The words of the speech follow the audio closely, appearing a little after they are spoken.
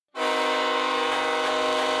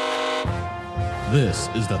This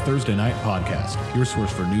is the Thursday Night Podcast, your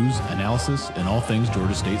source for news, analysis, and all things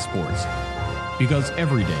Georgia State sports. Because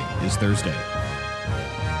every day is Thursday.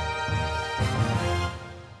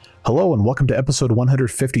 Hello and welcome to episode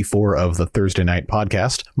 154 of the Thursday Night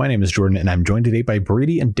Podcast. My name is Jordan and I'm joined today by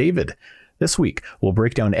Brady and David. This week, we'll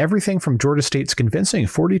break down everything from Georgia State's convincing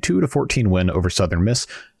 42-14 win over Southern Miss,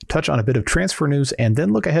 touch on a bit of transfer news, and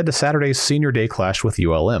then look ahead to Saturday's senior day clash with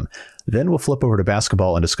ULM. Then we'll flip over to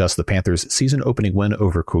basketball and discuss the Panthers' season-opening win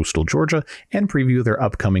over Coastal Georgia and preview their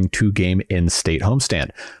upcoming two-game in-state homestand.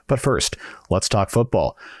 But first, let's talk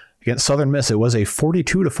football. Against Southern Miss, it was a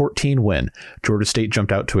 42-14 win. Georgia State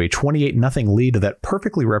jumped out to a 28-0 lead that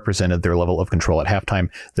perfectly represented their level of control at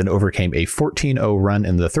halftime, then overcame a 14-0 run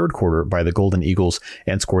in the third quarter by the Golden Eagles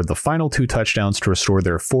and scored the final two touchdowns to restore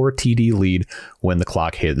their 4 TD lead when the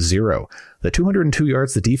clock hit zero. The 202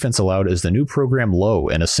 yards the defense allowed is the new program low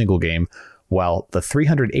in a single game, while the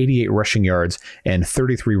 388 rushing yards and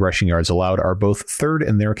 33 rushing yards allowed are both third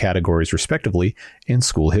in their categories, respectively, in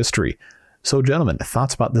school history. So, gentlemen,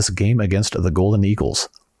 thoughts about this game against the Golden Eagles?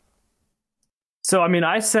 So,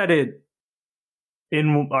 I said it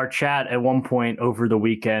in our chat at one point over the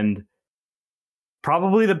weekend.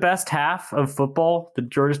 Probably the best half of football that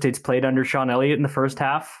Georgia State's played under Sean Elliott in the first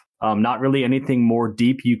half. Not really anything more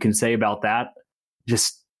deep you can say about that.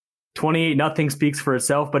 Just 28-0 speaks for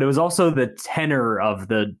itself, but it was also the tenor of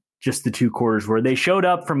the two quarters where they showed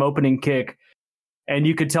up from opening kick, and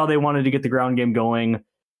you could tell they wanted to get the ground game going.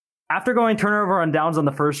 After going turnover on downs on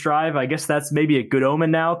the first drive, I guess that's maybe a good omen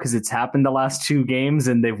now because it's happened the last two games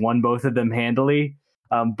and they've won both of them handily.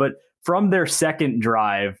 But from their second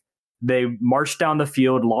drive, they marched down the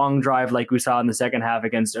field, long drive like we saw in the second half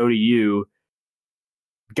against ODU,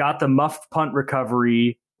 got the muffed punt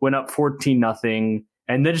recovery, went up 14-0,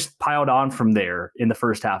 and then just piled on from there in the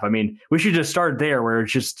first half. We should just start there where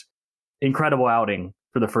it's just incredible outing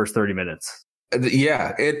for the first 30 minutes.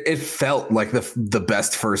 Yeah, it felt like the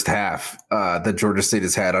best first half that Georgia State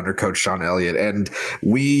has had under Coach Sean Elliott. And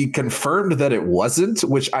we confirmed that it wasn't,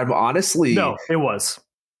 which I'm honestly... No, it was.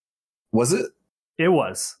 Was it? It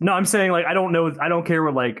was. No, I'm saying, I don't know. I don't care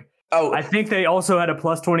what, Oh, I think they also had a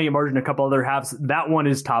plus 28 margin a couple other halves. That one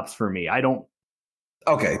is tops for me. I don't...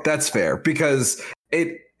 Okay, that's fair. Because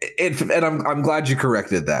and I'm glad you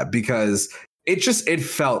corrected that, because it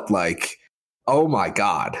felt like... Oh my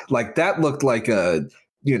God. That looked like a,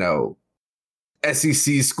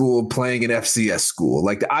 SEC school playing an FCS school.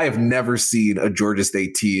 I have never seen a Georgia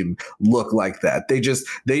State team look like that.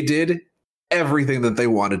 They did everything that they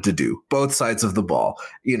wanted to do, both sides of the ball.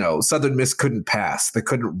 Southern Miss couldn't pass. They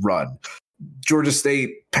couldn't run. Georgia State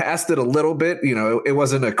passed it a little bit. It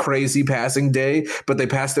wasn't a crazy passing day, but they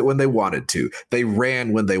passed it when they wanted to. They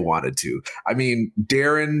ran when they wanted to.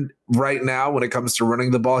 Darren right now, when it comes to running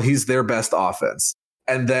the ball, he's their best offense.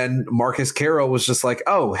 And then Marcus Carroll was just like,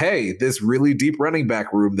 oh, hey, this really deep running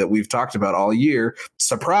back room that we've talked about all year.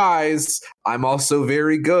 Surprise. I'm also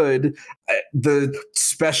very good. The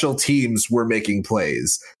special teams were making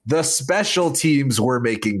plays.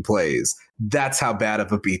 That's how bad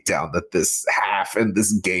of a beatdown that this half and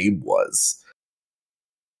this game was.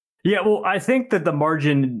 Yeah, well, I think that the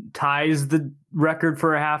margin ties the record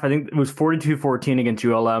for a half. I think it was 42-14 against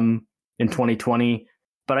ULM in 2020.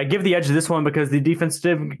 But I give the edge to this one because the defense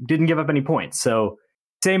didn't give up any points. So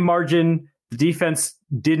same margin, the defense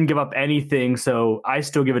didn't give up anything. So I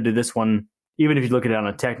still give it to this one, even if you look at it on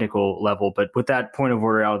a technical level. But with that point of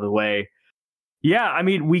order out of the way, yeah,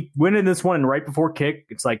 we went in this one right before kick.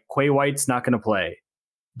 It's like Quay White's not going to play.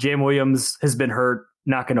 Jam Williams has been hurt,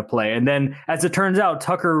 not going to play. And then, as it turns out,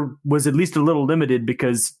 Tucker was at least a little limited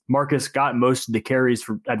because Marcus got most of the carries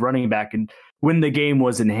at running back, and when the game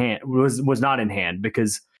was in hand, was not in hand,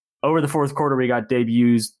 because over the fourth quarter we got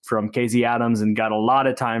debuts from Casey Adams and got a lot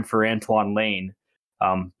of time for Antoine Lane.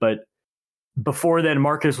 But before then,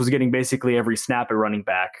 Marcus was getting basically every snap at running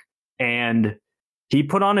back, and he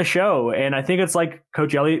put on a show. And I think it's like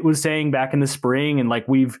Coach Elliott was saying back in the spring, and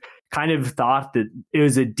we've kind of thought that it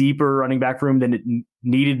was a deeper running back room than it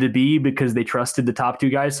needed to be because they trusted the top two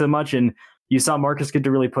guys so much. And you saw Marcus get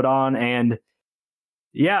to really put on. And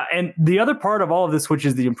yeah, and the other part of all of this, which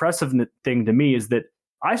is the impressive thing to me, is that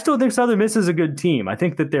I still think Southern Miss is a good team. I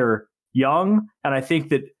think that they're young, and I think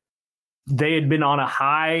that they had been on a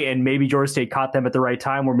high, and maybe Georgia State caught them at the right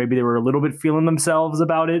time where maybe they were a little bit feeling themselves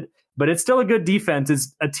about it. But it's still a good defense.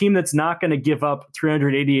 It's a team that's not going to give up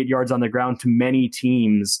 388 yards on the ground to many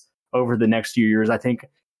teams over the next few years. I think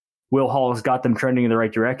Will Hall has got them trending in the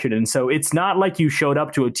right direction. And so it's not like you showed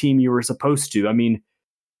up to a team you were supposed to.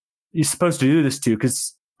 You're supposed to do this to,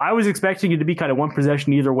 because I was expecting it to be kind of one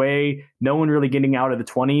possession either way. No one really getting out of the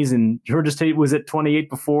 20s, and Georgia State was at 28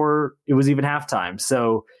 before it was even halftime.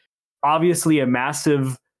 So obviously a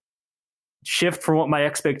massive shift from what my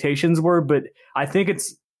expectations were, but I think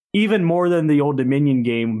it's even more than the Old Dominion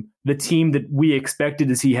game, the team that we expected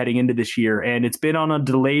to see heading into this year. And it's been on a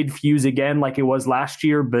delayed fuse again like it was last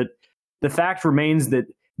year, but the fact remains that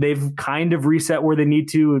they've kind of reset where they need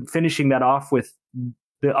to, and finishing that off with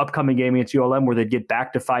the upcoming game against ULM where they'd get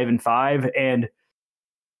back to 5-5. And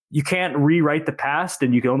you can't rewrite the past,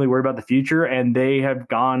 and you can only worry about the future. And they have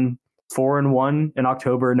gone 4-1 in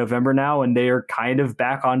October and November now, and they are kind of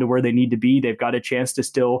back onto where they need to be. They've got a chance to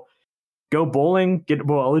still go bowling, get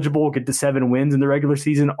bowl eligible, get to 7 wins in the regular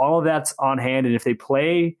season. All of that's on hand. And if they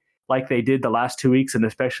play like they did the last 2 weeks, and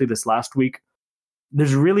especially this last week,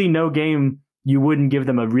 there's really no game you wouldn't give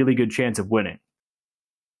them a really good chance of winning.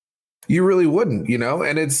 You really wouldn't,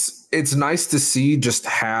 and it's nice to see just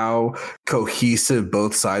how cohesive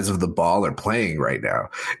both sides of the ball are playing right now.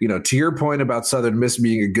 To your point about Southern Miss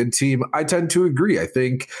being a good team, I tend to agree. I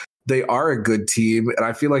think they are a good team, and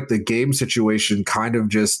I feel like the game situation kind of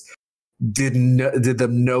just did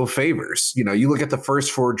them no favors. You look at the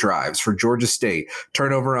first 4 drives for Georgia State,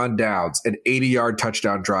 turnover on downs, an 80-yard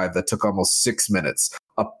touchdown drive that took almost 6 minutes,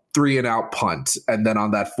 a 3-and-out punt, and then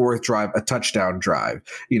on that 4th drive, a touchdown drive.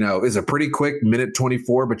 Is a pretty quick minute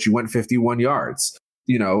 24, but you went 51 yards.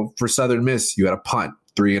 For Southern Miss, you had a punt,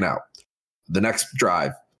 3-and-out. The next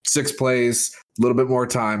drive, 6 plays, a little bit more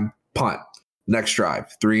time, punt. Next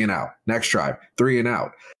drive, 3-and-out. Next drive,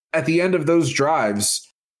 3-and-out. At the end of those drives,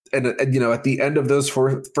 and at the end of those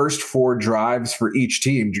first 4 drives for each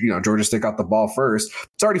team, Georgia State got the ball first.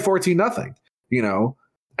 It's already 14-0.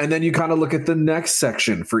 And then you kind of look at the next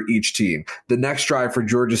section for each team. The next drive for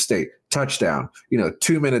Georgia State, touchdown.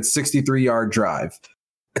 2 minutes, 63-yard drive.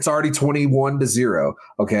 It's already 21-0.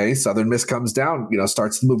 Okay, Southern Miss comes down.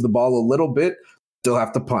 Starts to move the ball a little bit. Still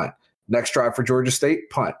have to punt. Next drive for Georgia State,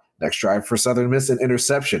 punt. Next drive for Southern Miss, an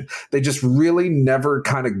interception. They just really never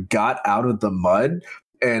kind of got out of the mud.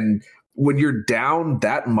 And when you're down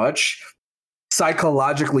that much,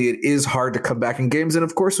 psychologically, it is hard to come back in games. And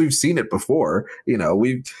of course, we've seen it before.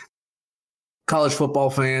 College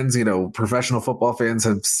football fans, professional football fans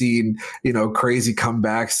have seen, crazy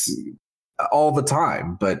comebacks all the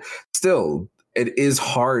time. But still, it is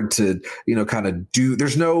hard to, kind of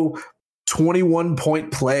there's no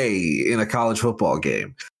 21-point play in a college football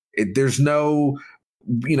game. There's no,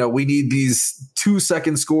 we need these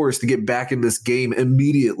 2-second scores to get back in this game,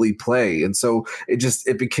 immediately play. And so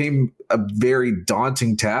it became a very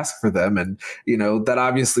daunting task for them. And, that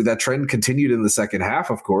obviously that trend continued in the second half,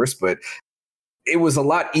 of course, but it was a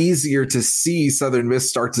lot easier to see Southern Miss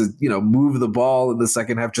start to, move the ball in the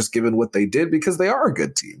second half, just given what they did, because they are a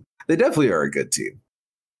good team. They definitely are a good team.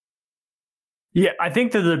 Yeah, I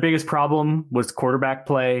think that the biggest problem was quarterback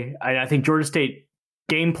play. I think Georgia State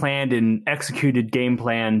game planned and executed game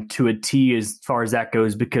plan to a T as far as that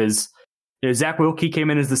goes, because Zach Wilkie came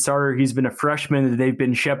in as the starter. He's been a freshman that they've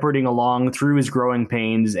been shepherding along through his growing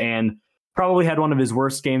pains, and probably had one of his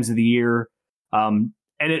worst games of the year.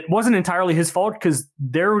 And it wasn't entirely his fault, because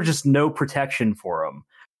there was just no protection for him.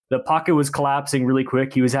 The pocket was collapsing really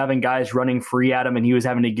quick. He was having guys running free at him, and he was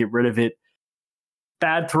having to get rid of it.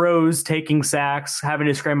 Bad throws, taking sacks, having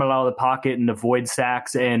to scramble out of the pocket and avoid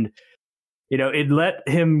sacks. And it let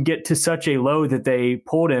him get to such a low that they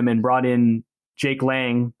pulled him and brought in Jake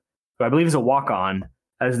Lang, who I believe is a walk-on,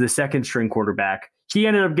 as the second string quarterback. He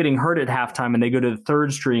ended up getting hurt at halftime, and they go to the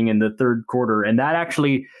third string in the third quarter. And that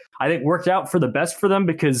actually, I think, worked out for the best for them,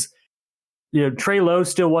 because Trey Lowe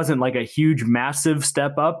still wasn't like a huge, massive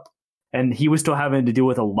step up, and he was still having to deal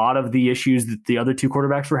with a lot of the issues that the other 2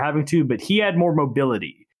 quarterbacks were having to, but he had more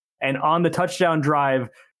mobility. And on the touchdown drive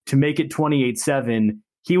to make it 28-7,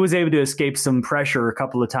 he was able to escape some pressure a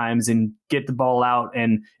couple of times and get the ball out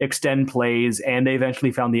and extend plays, and they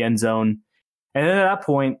eventually found the end zone. And then at that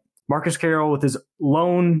point, Marcus Carroll, with his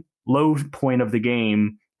lone low point of the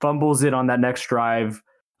game, fumbles it on that next drive.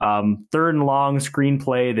 3rd and long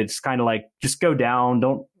screenplay that's kind of like, just go down.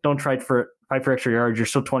 Don't try for extra yards. You're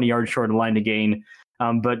still 20 yards short of the line to gain.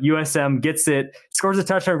 But USM gets it, scores a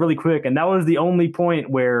touchdown really quick. And that was the only point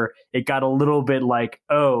where it got a little bit like,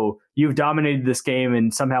 oh, you've dominated this game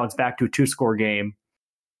and somehow it's back to a 2-score game.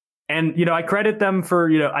 And, I credit them for,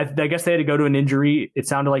 I guess they had to go to an injury. It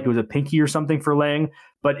sounded like it was a pinky or something for Lang,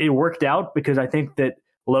 but it worked out, because I think that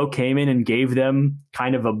Lowe came in and gave them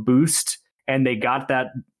kind of a boost, and they got that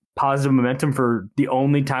positive momentum for the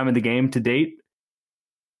only time in the game to date.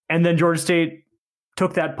 And then Georgia State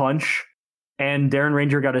took that punch, and Darren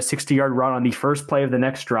Ranger got a 60-yard run on the first play of the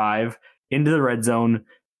next drive into the red zone.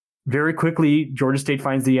 very quickly, Georgia State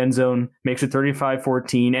finds the end zone, makes it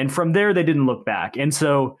 35-14. And from there, they didn't look back. And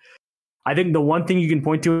so I think the one thing you can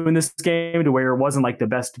point to in this game to where it wasn't like the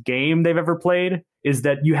best game they've ever played is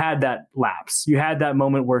that you had that lapse. You had that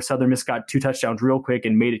moment where Southern Miss got 2 touchdowns real quick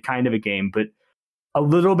and made it kind of a game. But a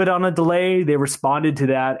little bit on a delay, they responded to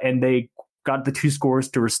that and they got the 2 scores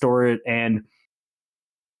to restore it. And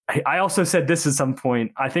I also said this at some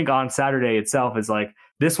point, I think on Saturday itself, is like,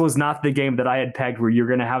 this was not the game that I had pegged where you're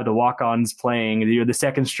going to have the walk-ons playing, the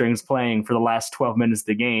second strings playing for the last 12 minutes of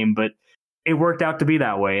the game. But it worked out to be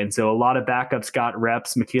that way. And so a lot of backups got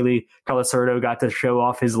reps. Makili Colasurdo got to show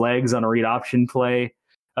off his legs on a read option play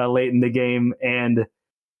late in the game. And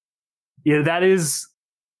that is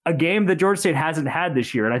a game that Georgia State hasn't had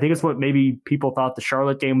this year. And I think it's what maybe people thought the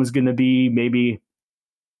Charlotte game was going to be, maybe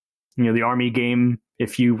the Army game,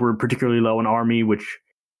 if you were particularly low in Army, which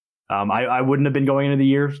I wouldn't have been going into the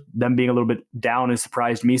year. Them being a little bit down has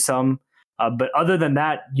surprised me some. But other than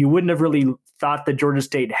that, you wouldn't have really thought that Georgia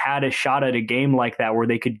State had a shot at a game like that where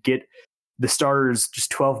they could get the starters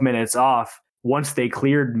just 12 minutes off once they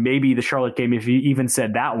cleared maybe the Charlotte game, if you even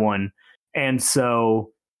said that one. And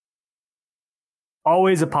so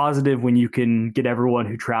always a positive when you can get everyone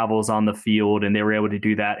who travels on the field, and they were able to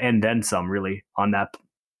do that and then some, really, on that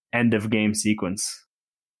end of game sequence.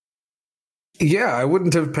 Yeah, I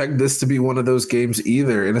wouldn't have pegged this to be one of those games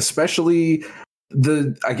either. And especially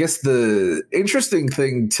the interesting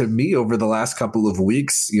thing to me over the last couple of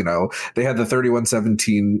weeks, they had the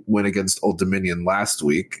 31-17 win against Old Dominion last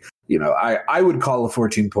week. I would call a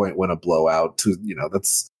 14-point win a blowout to,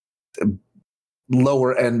 that's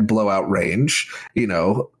lower end blowout range.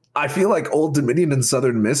 I feel like Old Dominion and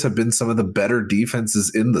Southern Miss have been some of the better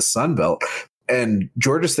defenses in the Sun Belt. And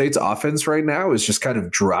Georgia State's offense right now is just kind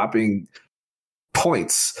of dropping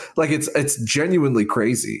points. Like it's genuinely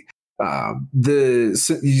crazy.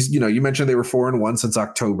 You mentioned they were 4-1 since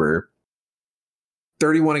October.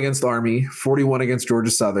 31 against Army, 41 against Georgia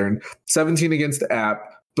Southern, 17 against App,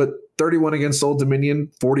 but 31 against Old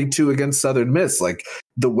Dominion, 42 against Southern Miss. Like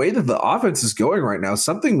the way that the offense is going right now,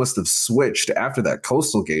 something must have switched after that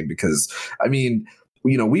Coastal game, because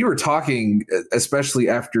we were talking, especially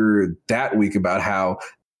after that week, about how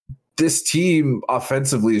this team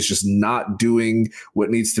offensively is just not doing what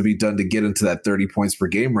needs to be done to get into that 30 points per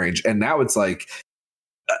game range. And now it's like,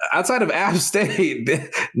 outside of App State,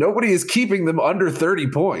 nobody is keeping them under 30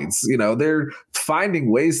 points. They're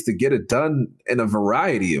finding ways to get it done in a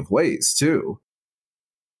variety of ways too.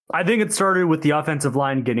 I think it started with the offensive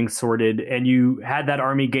line getting sorted, and you had that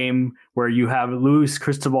Army game where you have Luis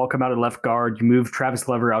Cristobal come out at left guard, you move Travis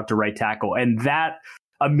Lever out to right tackle, and that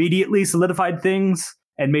immediately solidified things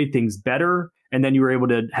and made things better. And then you were able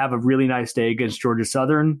to have a really nice day against Georgia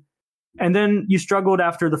Southern. And then you struggled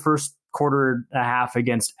after the first quarter and a half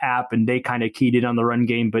against App, and they kind of keyed in on the run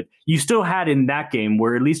game. But you still had in that game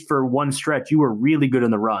where, at least for one stretch, you were really good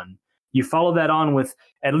in the run. You followed that on with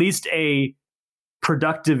at least a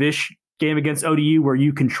productive-ish game against ODU where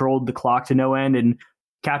you controlled the clock to no end, and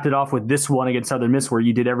capped it off with this one against Southern Miss where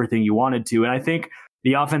you did everything you wanted to. And I think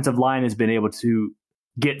the offensive line has been able to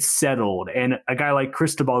get settled. And a guy like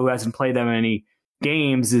Cristobal, who hasn't played that many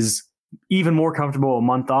games, is even more comfortable a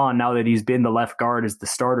month on now that he's been the left guard as the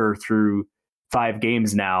starter through 5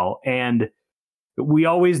 games now. And we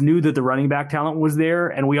always knew that the running back talent was there,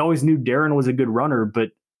 and we always knew Darren was a good runner, but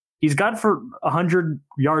he's got for 100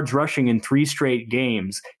 yards rushing in 3 straight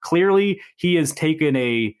games. Clearly, he has taken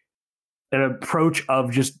an approach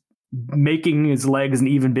of just making his legs an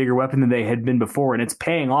even bigger weapon than they had been before, and it's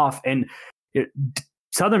paying off. And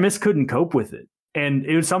Southern Miss couldn't cope with it. And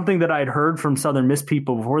it was something that I had heard from Southern Miss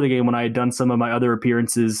people before the game when I had done some of my other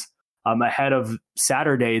appearances ahead of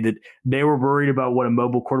Saturday, that they were worried about what a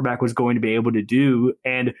mobile quarterback was going to be able to do.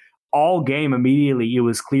 And all game, immediately, it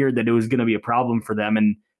was clear that it was going to be a problem for them.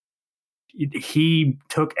 And he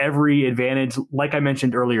took every advantage. Like I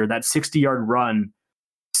mentioned earlier, that 60-yard run,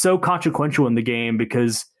 so consequential in the game,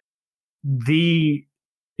 because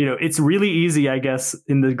it's really easy, I guess,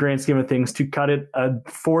 in the grand scheme of things, to cut it a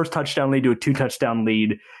 4-touchdown lead to a 2-touchdown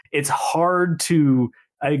lead. It's hard to,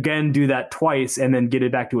 again, do that twice and then get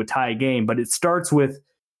it back to a tie game. But it starts with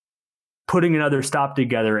putting another stop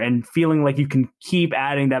together and feeling like you can keep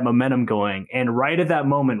adding that momentum going. And right at that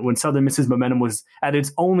moment, when Southern Miss's momentum was at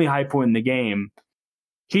its only high point in the game,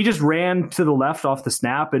 he just ran to the left off the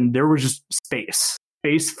snap, and there was just space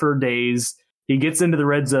for days. He gets into the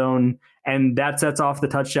red zone, and that sets off the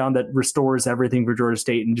touchdown that restores everything for Georgia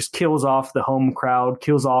State and just kills off the home crowd,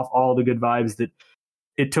 kills off all the good vibes that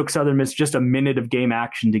it took Southern Miss just a minute of game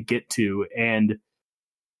action to get to. And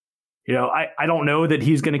I don't know that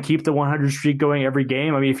he's going to keep the 100 streak going every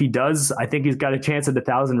game. I mean, if he does, I think he's got a chance at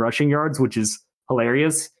 1,000 rushing yards, which is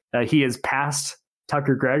hilarious. He has passed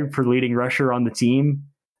Tucker Gregg for leading rusher on the team.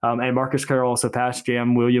 And Marcus Carroll also passed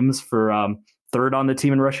Jam Williams for third on the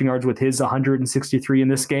team in rushing yards with his 163 in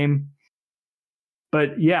this game.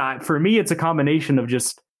 But yeah, for me, it's a combination of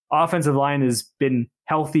just offensive line has been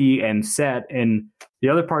healthy and set. And the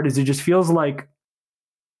other part is it just feels like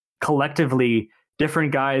collectively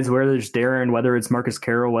different guys, whether it's Darren, whether it's Marcus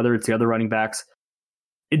Carroll, whether it's the other running backs,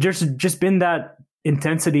 it just been that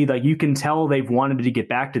intensity. Like you can tell they've wanted to get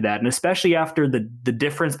back to that. And especially after the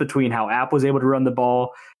difference between how App was able to run the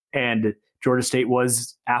ball and Georgia State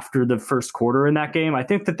was after the first quarter in that game, I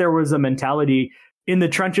think that there was a mentality in the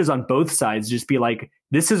trenches on both sides, just be like,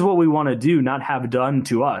 this is what we want to do, not have done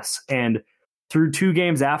to us. And through 2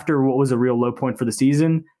 games after what was a real low point for the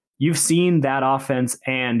season, you've seen that offense.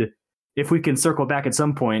 And if we can circle back at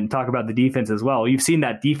some point and talk about the defense as well, you've seen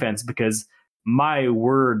that defense, because my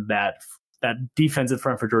word, that defensive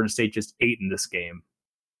front for Georgia State just ate in this game.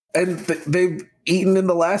 And they've eaten in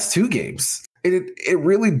the last 2 games. It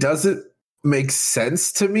really doesn't make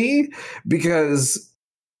sense to me, because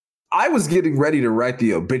I was getting ready to write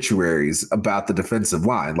the obituaries about the defensive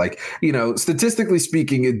line. Like, statistically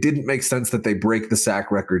speaking, it didn't make sense that they break the sack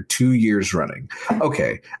record 2 years running.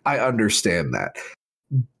 Okay, I understand that.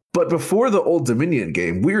 But before the Old Dominion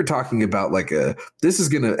game, we were talking about this is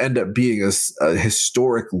going to end up being a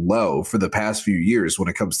historic low for the past few years when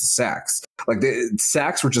it comes to sacks.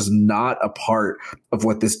 Sacks were just not a part of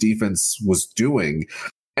what this defense was doing.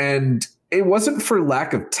 And it wasn't for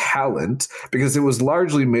lack of talent, because it was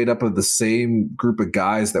largely made up of the same group of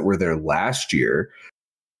guys that were there last year.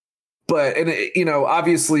 But,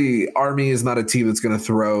 obviously Army is not a team that's going to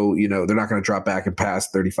throw, they're not going to drop back and pass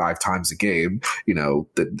 35 times a game,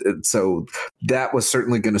 so that was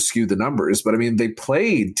certainly going to skew the numbers. But I mean, they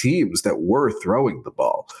played teams that were throwing the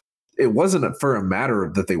ball. It wasn't for a matter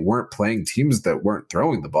of that they weren't playing teams that weren't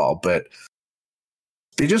throwing the ball, but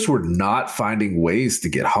they just were not finding ways to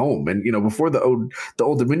get home. And, before the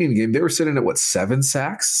Old Dominion game, they were sitting at 7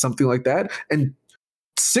 sacks, something like that. And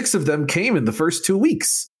 6 of them came in the first 2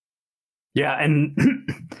 weeks. Yeah. And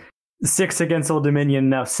 6 against Old Dominion,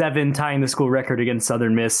 now 7 tying the school record against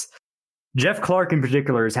Southern Miss. Jeff Clark in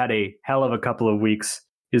particular has had a hell of a couple of weeks.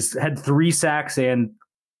 He's had 3 sacks and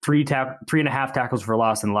 3.5 tackles for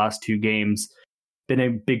loss in the last 2 games. Been a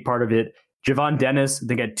big part of it. Javon Dennis, I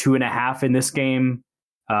think, had 2.5 in this game.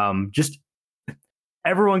 Just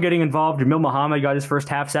everyone getting involved. Jamil Muhammad got his first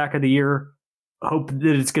half sack of the year. Hope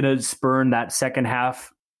that it's going to spurn that second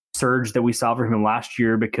half surge that we saw from him last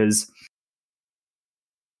year, because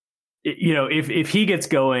if he gets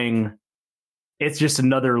going, it's just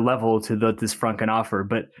another level to this front can offer.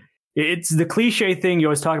 But it's the cliche thing you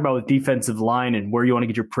always talk about with defensive line and where you want to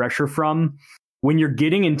get your pressure from. When you're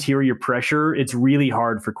getting interior pressure, it's really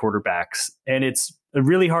hard for quarterbacks, and it's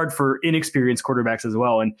really hard for inexperienced quarterbacks as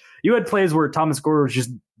well. And you had plays where Thomas Gore was just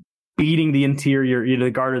beating the interior, the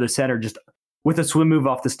guard or the center, just with a swim move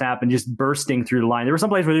off the snap and just bursting through the line. There were some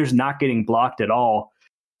plays where they're just not getting blocked at all.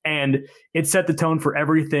 And it set the tone for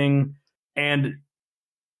everything. And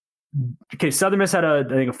Southern Miss had I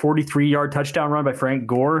think a 43-yard touchdown run by Frank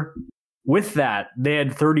Gore. With that, they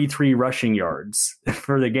had 33 rushing yards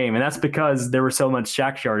for the game. And that's because there was so much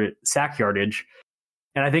sack yardage.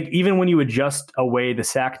 And I think even when you adjust away the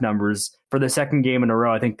sack numbers for the second game in a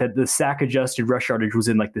row, I think that the sack adjusted rush yardage was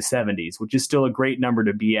in the 70s, which is still a great number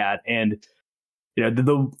to be at. And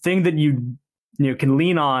the thing that you can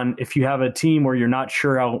lean on if you have a team where you're not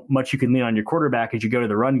sure how much you can lean on your quarterback is you go to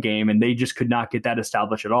the run game, and they just could not get that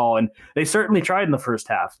established at all. And they certainly tried in the first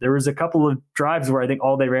half. There was a couple of drives where I think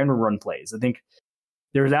all they ran were run plays. I think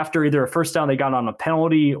there was after either a first down, they got on a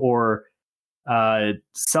penalty, or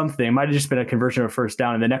something. It might have just been a conversion of a first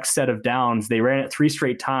down. And the next set of downs, they ran it 3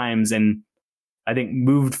 straight times, and I think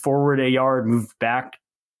moved forward a yard, moved back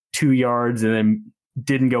 2 yards, and then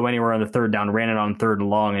didn't go anywhere on the third down, ran it on 3rd and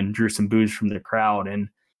long, and drew some boos from the crowd. And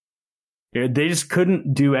they just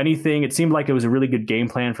couldn't do anything. It seemed like it was a really good game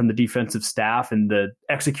plan from the defensive staff, and the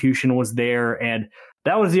execution was there. And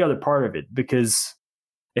that was the other part of it, because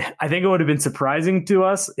I think it would have been surprising to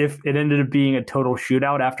us if it ended up being a total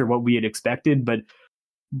shootout after what we had expected. But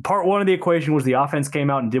part one of the equation was the offense came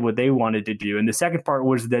out and did what they wanted to do. And the second part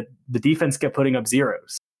was that the defense kept putting up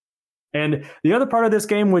zeros. And the other part of this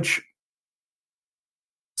game, which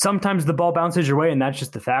sometimes the ball bounces your way, and that's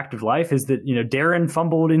just the fact of life, is that, Darren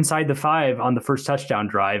fumbled inside the 5 on the first touchdown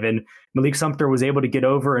drive, and Malik Sumter was able to get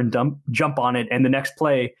over and jump on it. And the next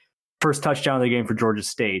play, first touchdown of the game for Georgia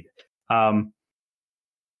State.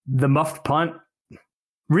 The muffed punt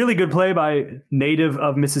really good play by native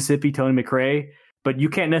of Mississippi, Tony McRae, but you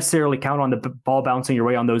can't necessarily count on the ball bouncing your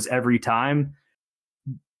way on those every time.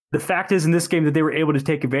 The fact is in this game that they were able to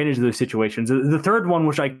take advantage of those situations. The third one,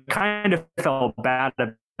 which I kind of felt bad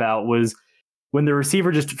about, was when the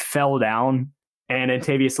receiver just fell down and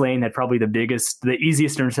Antavius Lane had probably the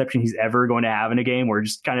easiest interception he's ever going to have in a game, where it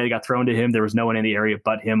just kind of got thrown to him. There was no one in the area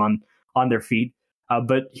but him on their feet.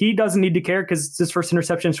 But he doesn't need to care because it's his first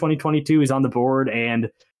interception in 2022. He's on the board. And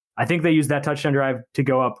I think they used that touchdown drive to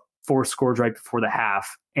go up 4 scores right before the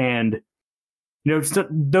half. And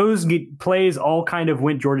those plays all kind of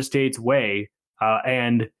went Georgia State's way,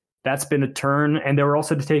 and that's been a turn. And they were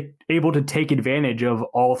also able to take advantage of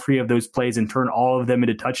all 3 of those plays and turn all of them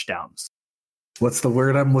into touchdowns. What's the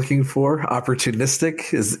word I'm looking for?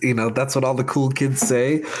 Opportunistic is, that's what all the cool kids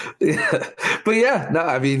say. But yeah, no,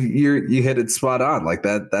 I mean, you hit it spot on. Like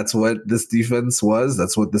that's what this defense was.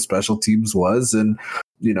 That's what the special teams was. And,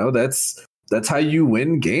 that's how you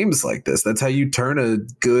win games like this. That's how you turn a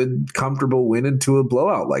good, comfortable win into a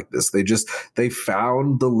blowout like this. They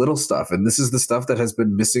found the little stuff. And this is the stuff that has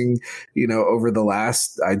been missing, over the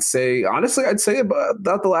last, I'd say about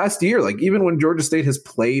the last year. Like, even when Georgia State has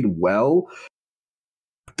played well,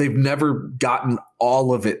 they've never gotten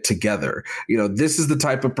all of it together. This is the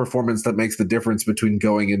type of performance that makes the difference between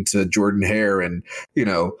going into Jordan Hare and,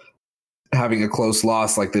 having a close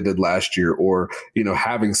loss like they did last year, or,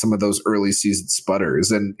 having some of those early season sputters.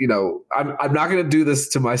 And, I'm not going to do this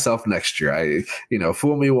to myself next year.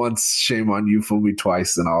 Fool me once, shame on you, fool me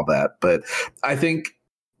twice and all that. But I think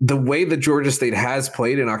the way that Georgia State has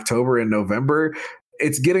played in October and November,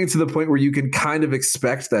 it's getting to the point where you can kind of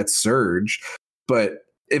expect that surge. But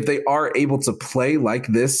if they are able to play like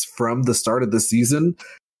this from the start of the season,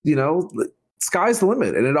 sky's the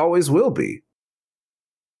limit, and it always will be.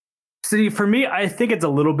 See, for me, I think it's a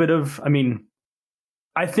little bit of,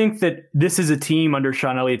 I think that this is a team under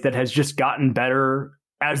Sean Elliott that has just gotten better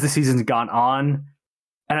as the season's gone on.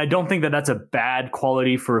 And I don't think that that's a bad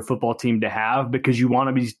quality for a football team to have, because you want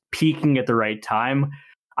to be peaking at the right time.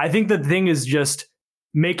 I think the thing is just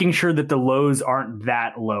making sure that the lows aren't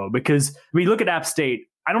that low, because we look at App State.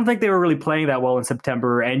 I don't think they were really playing that well in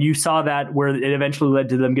September. And you saw that where it eventually led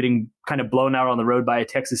to them getting kind of blown out on the road by a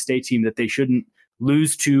Texas State team that they shouldn't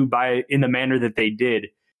lose to in the manner that they did.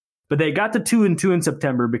 But they got to 2-2 in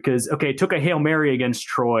September because, it took a Hail Mary against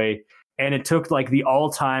Troy, and it took like the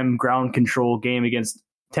all-time ground control game against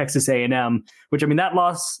Texas A&M, which,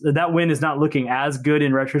 that win is not looking as good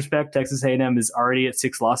in retrospect. Texas A&M is already at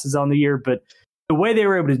 6 losses on the year, but the way they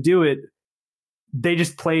were able to do it, they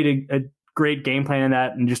just played a great game plan in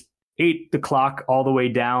that and just ate the clock all the way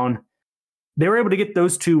down. They were able to get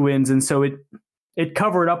those 2 wins, and so it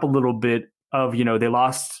covered up a little bit of, they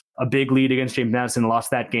lost a big lead against James Madison,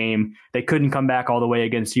 lost that game. They couldn't come back all the way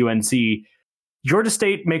against UNC. Georgia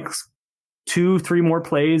State makes 2-3 more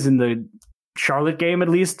plays in the Charlotte game, at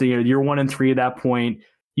least. You're 1-3 at that point.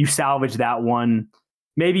 You salvage that one.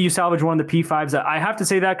 Maybe you salvage one of the P5s. I have to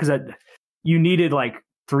say that because you needed like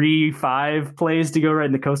 3-5 plays to go right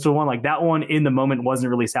in the Coastal one. Like, that one in the moment wasn't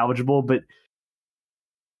really salvageable, but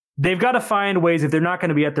they've got to find ways, if they're not going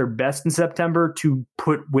to be at their best in September, to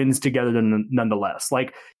put wins together nonetheless.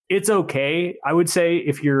 Like, it's okay, I would say,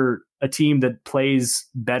 if you're a team that plays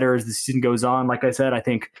better as the season goes on. Like I said, I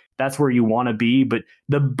think that's where you want to be, but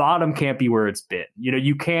the bottom can't be where it's been.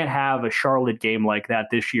 You can't have a Charlotte game like that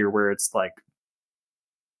this year where it's like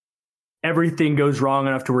everything goes wrong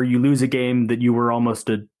enough to where you lose a game that you were almost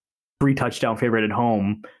a 3-touchdown favorite at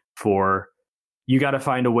home for. You got to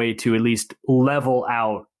find a way to at least level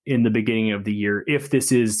out in the beginning of the year, if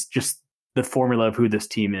this is just the formula of who this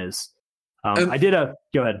team is. Go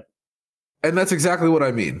ahead. And that's exactly what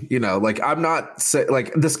I mean. I'm not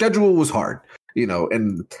the schedule was hard,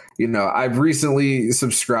 I've recently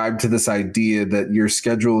subscribed to this idea that your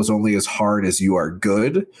schedule is only as hard as you are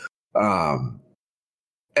good. And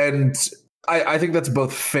I think that's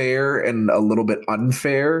both fair and a little bit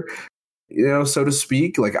unfair, so to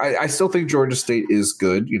speak. Like, I still think Georgia State is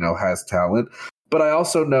good, has talent. But I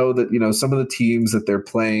also know that, some of the teams that they're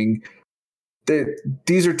playing,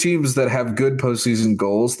 these are teams that have good postseason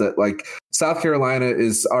goals. That, like, South Carolina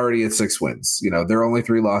is already at 6 wins. Their only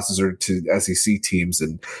 3 losses are to SEC teams.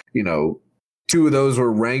 And, 2 of those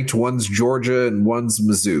were ranked. One's Georgia and one's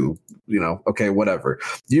Mizzou. Okay, whatever.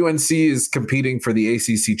 UNC is competing for the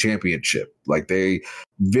ACC championship. Like, they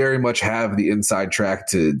very much have the inside track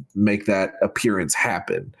to make that appearance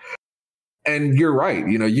happen. And you're right.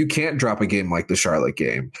 You can't drop a game like the Charlotte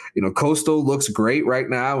game. Coastal looks great right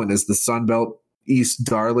now and is the Sun Belt East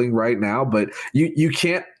darling right now, but you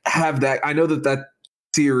can't have that. I know that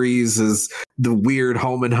series is the weird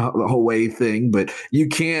home and away thing, but you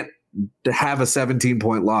can't have a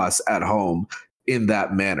 17-point loss at home in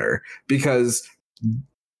that manner, because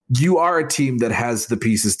you are a team that has the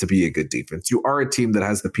pieces to be a good defense. You are a team that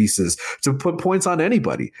has the pieces to put points on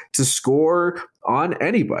anybody, to score on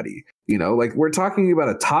anybody. You know, like, we're talking about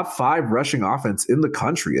a top 5 rushing offense in the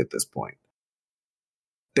country at this point.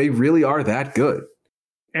 They really are that good.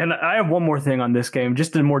 And I have one more thing on this game,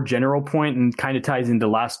 just a more general point, and kind of ties into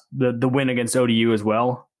the win against ODU as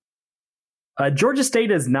well. Georgia State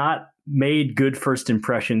has not made good first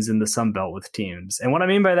impressions in the Sun Belt with teams. And what I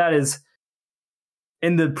mean by that is,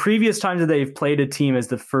 in the previous times that they've played a team as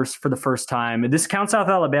for the first time, and this counts South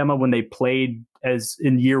Alabama when they played as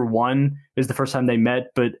in year 1 is the first time they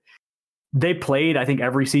met, but they played, I think,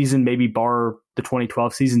 every season, maybe bar the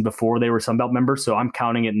 2012 season before they were Sun Belt members. So I'm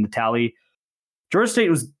counting it in the tally. Georgia State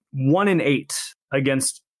was 1-8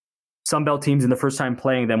 against Sun Belt teams in the first time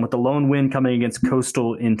playing them, with the lone win coming against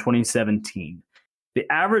Coastal in 2017.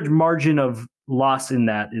 The average margin of loss in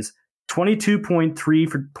that is 22.3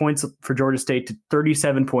 for points for Georgia State to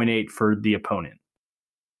 37.8 for the opponent.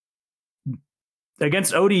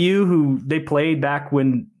 Against ODU, who they played back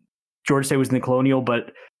when Georgia State was in the Colonial,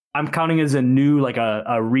 but I'm counting as a new, like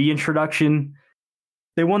a reintroduction.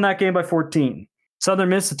 They won that game by 14. Southern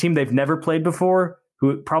Miss, a team they've never played before,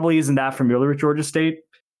 who probably isn't that familiar with Georgia State,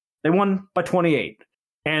 they won by 28.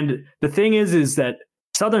 And the thing is that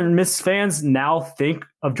Southern Miss fans now think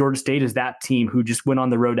of Georgia State as that team who just went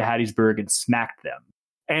on the road to Hattiesburg and smacked them.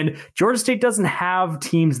 And Georgia State doesn't have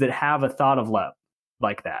teams that have a thought of love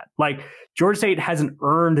like that. Like, Georgia State hasn't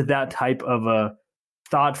earned that type of a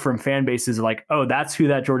thought from fan bases like, oh, that's who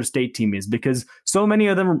that Georgia State team is, because so many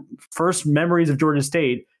of them first memories of Georgia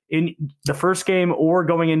State in the first game or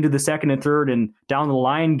going into the second and third and down the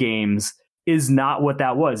line games is not what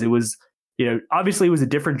that was. It was, obviously it was a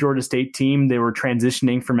different Georgia State team. They were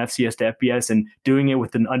transitioning from FCS to FBS and doing it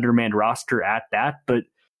with an undermanned roster at that. But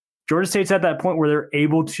Georgia State's at that point where they're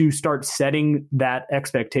able to start setting that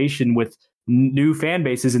expectation with new fan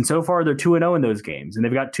bases. And so far they're 2-0 in those games. And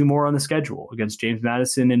they've got 2 more on the schedule against James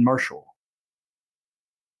Madison and Marshall.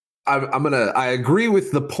 I agree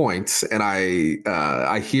with the points, and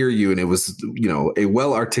I hear you. And it was, a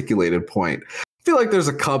well-articulated point. I feel like there's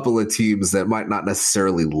a couple of teams that might not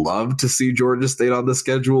necessarily love to see Georgia State on the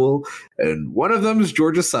schedule. And one of them is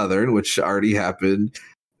Georgia Southern, which already happened.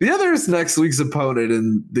 The other is next week's opponent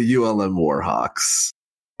in the ULM Warhawks.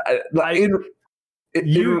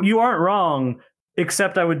 You aren't wrong,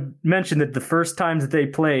 except I would mention that the first times that they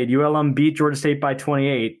played, ULM beat Georgia State by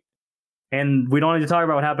 28. And we don't need to talk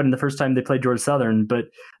about what happened the first time they played Georgia Southern, but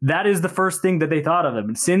that is the first thing that they thought of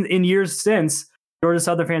them. In years since, Georgia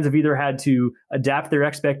Southern fans have either had to adapt their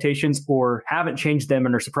expectations or haven't changed them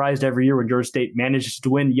and are surprised every year when Georgia State manages to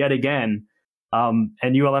win yet again. And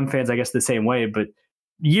ULM fans, I guess, the same way. But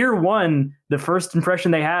year 1, the first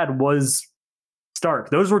impression they had was stark.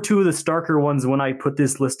 Those were 2 of the starker ones when I put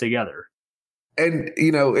this list together. And,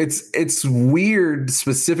 it's weird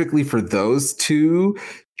specifically for those 2,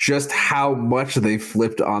 just how much they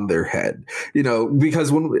flipped on their head,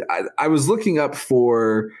 because when I was looking up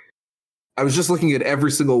I was just looking at every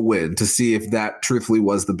single win to see if that truthfully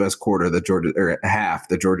was the best quarter that half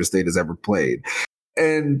that Georgia State has ever played.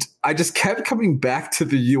 And I just kept coming back to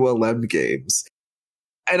the ULM games.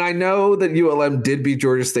 And I know that ULM did beat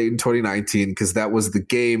Georgia State in 2019 because that was the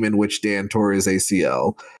game in which Dan tore his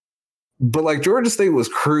ACL. But like, Georgia State was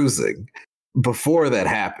cruising before that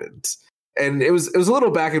happened. And it was a little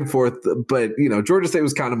back and forth, but Georgia State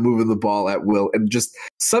was kind of moving the ball at will, and just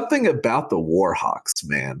something about the Warhawks,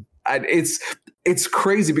 man. It's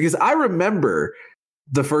crazy because I remember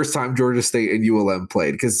the first time Georgia State and ULM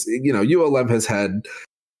played, because ULM has had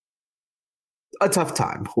a tough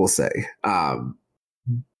time, we'll say.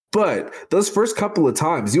 But those first couple of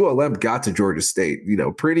times ULM got to Georgia State,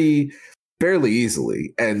 fairly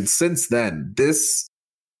easily. And since then, this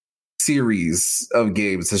series of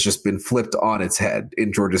games has just been flipped on its head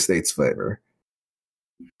in Georgia State's favor.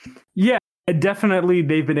 Yeah, definitely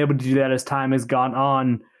they've been able to do that as time has gone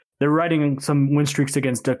on. They're riding some win streaks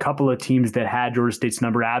against a couple of teams that had Georgia State's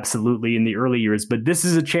number absolutely in the early years. But this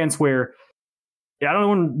is a chance where I don't know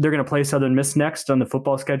when they're going to play Southern Miss next on the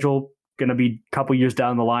football schedule. Going to be a couple years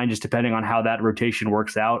down the line, just depending on how that rotation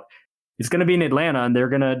works out. It's going to be in Atlanta, and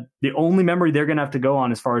the only memory they're going to have to go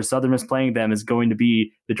on as far as Southern Miss playing them is going to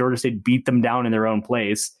be that Georgia State beat them down in their own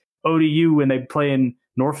place. ODU, when they play in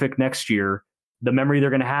Norfolk next year, the memory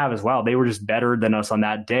they're going to have is, wow, they were just better than us on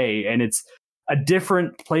that day. And it's a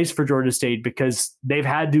different place for Georgia State because they've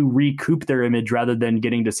had to recoup their image rather than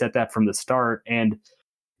getting to set that from the start. And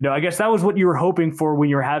I guess that was what you were hoping for when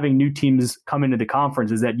you're having new teams come into the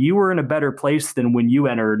conference, is that you were in a better place than when you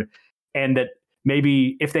entered, and that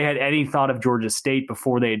maybe if they had any thought of Georgia State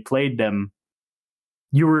before they had played them,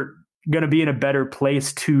 you were going to be in a better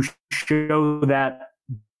place to show that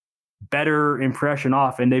better impression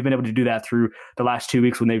off. And they've been able to do that through the last 2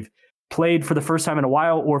 weeks when they've played for the first time in a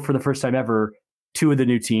while, or for the first time ever, two of the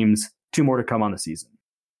new teams, two more to come on the season.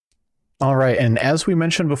 All right. And as we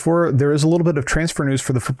mentioned before, there is a little bit of transfer news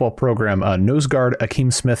for the football program. Nose guard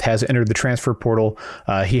Akeem Smith has entered the transfer portal.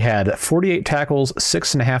 He had 48 tackles,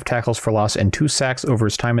 6.5 tackles for loss, and 2 sacks over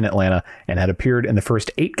his time in Atlanta, and had appeared in the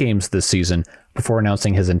first 8 games this season before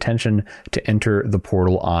announcing his intention to enter the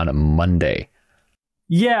portal on Monday.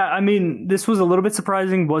 Yeah, I mean, this was a little bit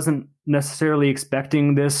surprising. Wasn't necessarily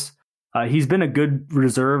expecting this. He's been a good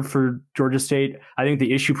reserve for Georgia State. I think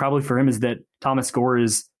the issue probably for him is that Thomas Gore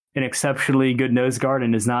is an exceptionally good nose guard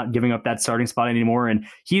and is not giving up that starting spot anymore. And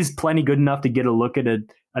he's plenty good enough to get a look at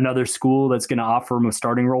another school that's going to offer him a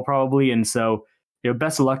starting role probably. And so,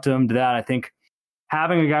 best of luck to him to that. I think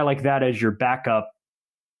having a guy like that as your backup,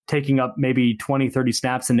 taking up maybe 20, 30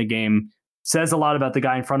 snaps in the game, says a lot about the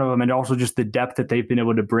guy in front of him, and also just the depth that they've been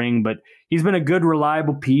able to bring. But he's been a good,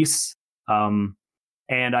 reliable piece. And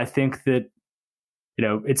I think that,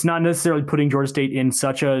 it's not necessarily putting Georgia State in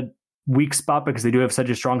such a weak spot because they do have such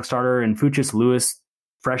a strong starter. And Fuchs Lewis,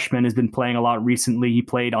 freshman, has been playing a lot recently. He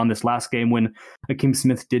played on this last game when Akeem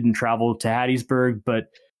Smith didn't travel to Hattiesburg, but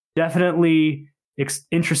definitely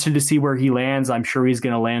interested to see where he lands. I'm sure he's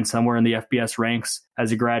going to land somewhere in the FBS ranks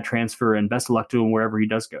as a grad transfer, and best of luck to him wherever he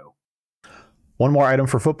does go. One more item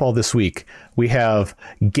for football this week. We have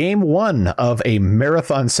game 1 of a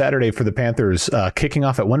marathon Saturday for the Panthers, kicking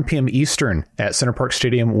off at 1 p.m. Eastern at Center Parc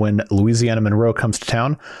Stadium when Louisiana Monroe comes to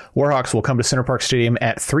town. Warhawks will come to Center Parc Stadium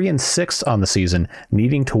at 3-6 on the season,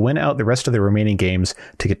 needing to win out the rest of their remaining games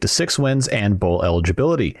to get to 6 wins and bowl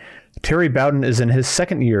eligibility. Terry Bowden is in his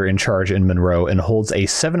second year in charge in Monroe and holds a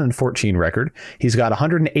 7-14 record. He's got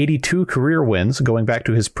 182 career wins, going back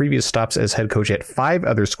to his previous stops as head coach at 5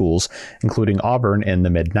 other schools, including Auburn in the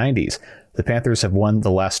mid-90s. The Panthers have won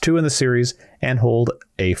the last 2 in the series and hold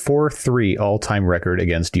a 4-3 all-time record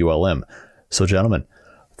against ULM. So, gentlemen,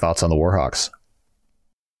 thoughts on the Warhawks?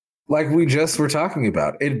 Like we just were talking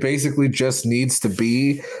about, it basically just needs to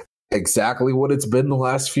be exactly what it's been the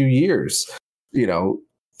last few years.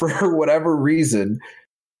 For whatever reason,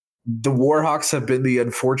 the Warhawks have been the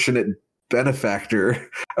unfortunate benefactor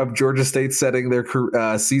of Georgia State setting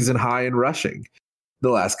their season high in rushing the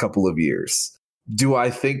last couple of years. Do I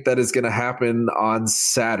think that is going to happen on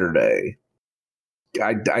Saturday?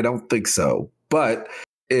 I don't think so. But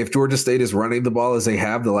if Georgia State is running the ball as they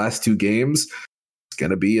have the last 2 games, it's going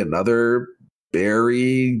to be another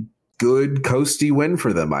very good coasty win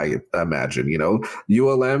for them, I imagine.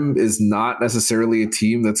 ULM is not necessarily a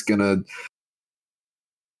team that's going to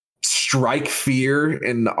strike fear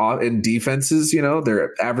in defenses.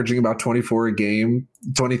 They're averaging about 24 a game,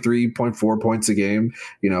 23.4 points a game.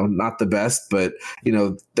 Not the best, but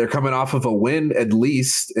they're coming off of a win at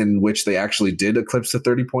least in which they actually did eclipse the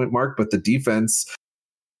 30-point mark. But the defense,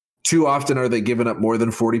 too often are they giving up more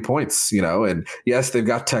than 40 points, and yes, they've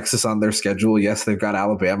got Texas on their schedule. Yes, they've got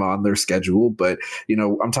Alabama on their schedule, but,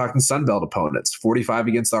 I'm talking Sun Belt opponents, 45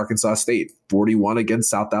 against Arkansas State, 41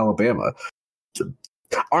 against South Alabama.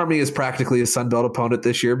 Army is practically a Sun Belt opponent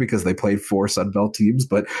this year because they played 4 Sun Belt teams,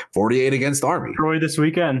 but 48 against Army. Troy this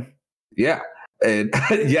weekend. Yeah. And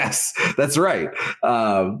yes, that's right.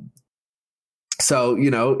 So,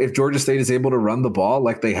 if Georgia State is able to run the ball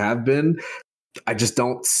like they have been, I just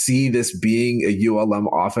don't see this being a ULM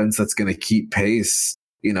offense that's going to keep pace,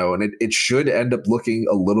 and it should end up looking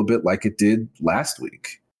a little bit like it did last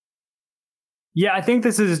week. Yeah, I think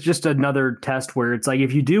this is just another test where it's like,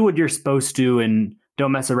 if you do what you're supposed to and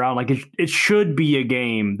don't mess around, like it should be a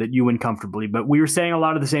game that you win comfortably. But we were saying a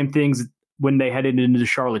lot of the same things when they headed into the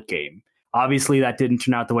Charlotte game. Obviously, that didn't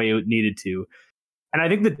turn out the way it needed to. And I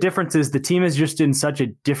think the difference is the team is just in such a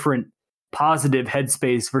different positive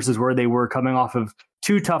headspace versus where they were coming off of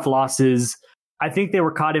 2 tough losses. I think they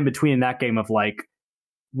were caught in between in that game of like,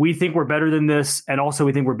 we think we're better than this, and also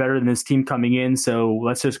we think we're better than this team coming in, so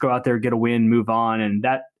let's just go out there, get a win, move on. And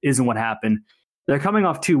that isn't what happened. They're coming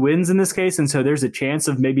off 2 wins in this case, and so there's a chance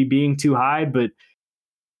of maybe being too high, but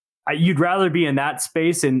you'd rather be in that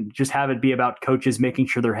space and just have it be about coaches making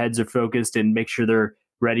sure their heads are focused and make sure they're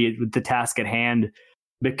ready with the task at hand,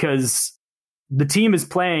 because the team is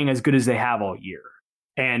playing as good as they have all year.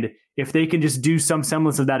 And if they can just do some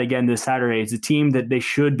semblance of that again this Saturday, it's a team that they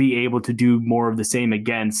should be able to do more of the same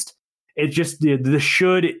against. It's just the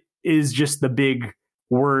should is just the big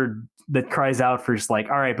word that cries out for just like,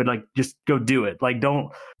 all right, but like just go do it. Like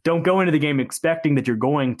don't go into the game expecting that you're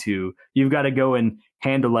going to. You've got to go and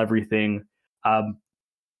handle everything.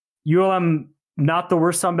 ULM, not the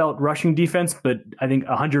worst Sunbelt rushing defense, but I think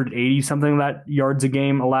 180 something like that yards a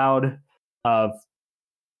game allowed,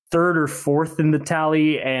 third or fourth in the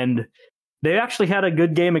tally, and they actually had a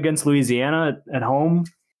good game against Louisiana at home.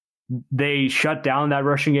 They shut down that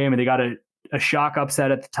rushing game, and they got a shock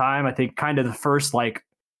upset at the time. I think kind of the first, like,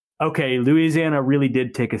 okay, Louisiana really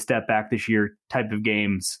did take a step back this year type of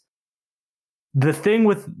games. The thing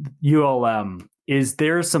with ULM is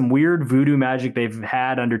there's some weird voodoo magic they've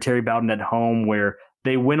had under Terry Bowden at home where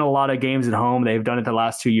they win a lot of games at home. They've done it the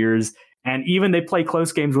last 2 years. And even they play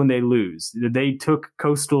close games when they lose. They took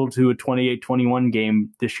Coastal to a 28-21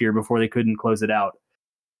 game this year before they couldn't close it out.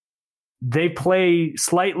 They play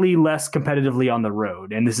slightly less competitively on the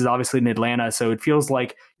road. And this is obviously in Atlanta, so it feels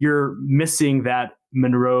like you're missing that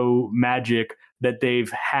Monroe magic that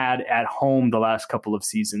they've had at home the last couple of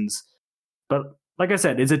seasons. But like I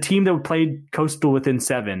said, it's a team that played Coastal within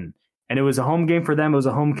 7. And it was a home game for them. It was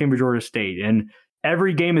a home game for Georgia State. And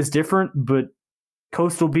every game is different, but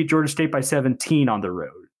Coastal beat Georgia State by 17 on the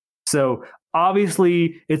road. So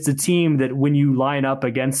obviously it's a team that when you line up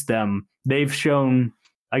against them, they've shown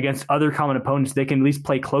against other common opponents, they can at least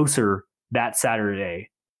play closer that Saturday.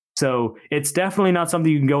 So it's definitely not something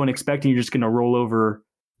you can go and expect and you're just going to roll over,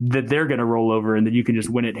 that they're going to roll over and that you can just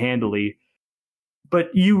win it handily.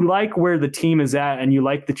 But you like where the team is at, and you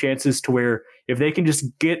like the chances to where if they can just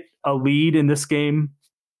get a lead in this game,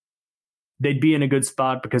 they'd be in a good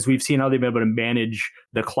spot, because we've seen how they've been able to manage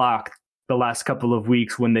the clock the last couple of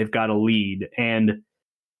weeks when they've got a lead. And,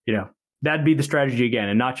 you know, that'd be the strategy again.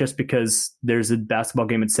 And not just because there's a basketball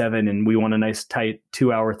game at 7 and we want a nice tight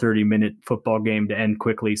 2-hour, 30-minute football game to end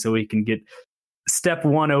quickly so we can get step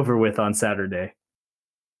 1 over with on Saturday.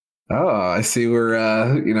 Oh, I see. We're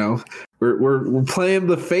playing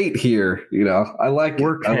the fate here. You know, I like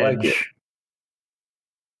it. I like it.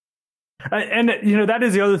 And, you know, that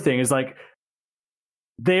is the other thing is like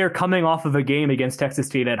they are coming off of a game against Texas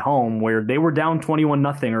State at home where they were down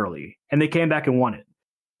 21-0 early and they came back and won it.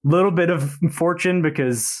 Little bit of fortune,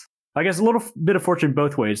 because I guess a little bit of fortune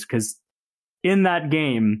both ways, because in that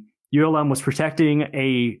game, ULM was protecting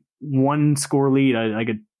a 1-score lead, like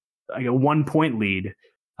a 1-point lead.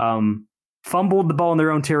 Fumbled the ball in their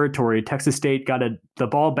own territory. Texas State got the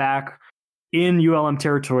ball back in ULM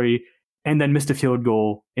territory and then missed a field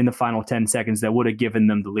goal in the final 10 seconds that would have given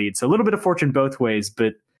them the lead. So a little bit of fortune both ways.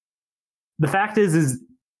 But the fact is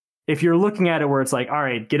if you're looking at it where it's like, all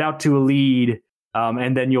right, get out to a lead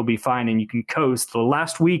and then you'll be fine and you can coast. The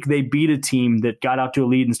last week they beat a team that got out to a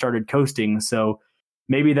lead and started coasting. So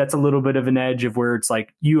maybe that's a little bit of an edge of where it's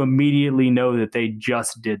like you immediately know that they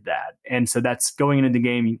just did that. And so that's going into the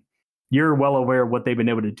game. You're well aware of what they've been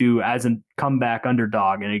able to do as a comeback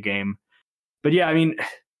underdog in a game. But yeah, I mean,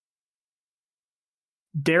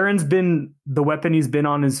 Darren's been the weapon he's been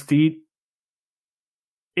on his feet.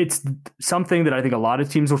 It's something that I think a lot of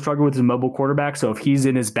teams will struggle with as a mobile quarterback. So if he's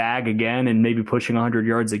in his bag again and maybe pushing 100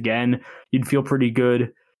 yards again, you'd feel pretty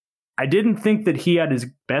good. I didn't think that he had his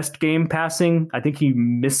best game passing. I think he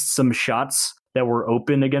missed some shots that were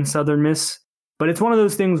open against Southern Miss. But it's one of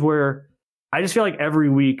those things where I just feel like every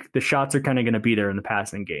week the shots are kind of going to be there in the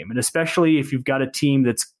passing game. And especially if you've got a team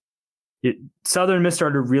Southern Miss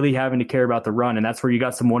started really having to care about the run, and that's where you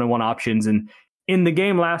got some one-on-one options. And in the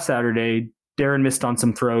game last Saturday, Darren missed on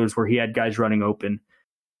some throws where he had guys running open.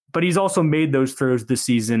 But he's also made those throws this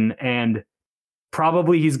season, and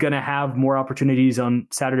probably he's going to have more opportunities on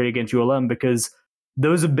Saturday against ULM because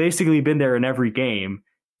those have basically been there in every game.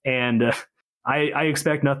 And I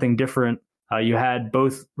expect nothing different. You had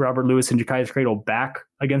both Robert Lewis and Ja'Kias Cradle back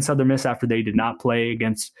against Southern Miss after they did not play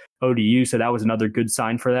against ODU, so that was another good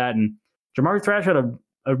sign for that. And Jamari Thrash had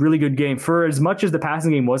a really good game. For as much as the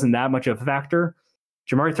passing game wasn't that much of a factor,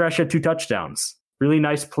 Jamari Thrash had 2 touchdowns. Really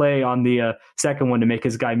nice play on the second one to make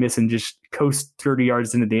his guy miss and just coast 30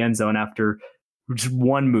 yards into the end zone after just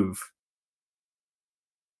one move.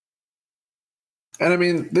 And I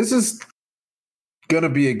mean, this is going to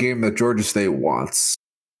be a game that Georgia State wants.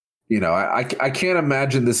 You know, I can't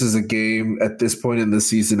imagine this is a game at this point in the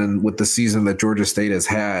season and with the season that Georgia State has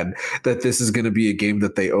had, that this is going to be a game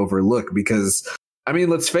that they overlook because, I mean,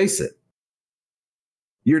 let's face it.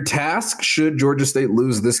 Your task, should Georgia State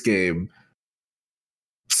lose this game,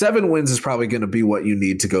 7 wins is probably going to be what you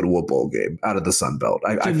need to go to a bowl game out of the Sun Belt.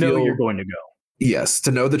 I feel you're going to go. Yes,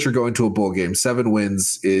 to know that you're going to a bowl game, 7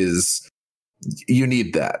 wins is, you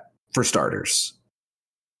need that for starters.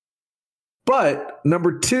 But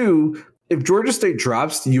number 2, if Georgia State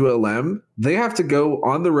drops to ULM, they have to go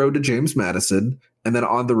on the road to James Madison and then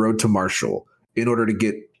on the road to Marshall in order to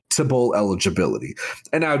get to bowl eligibility.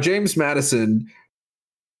 And now James Madison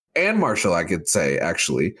and Marshall, I could say,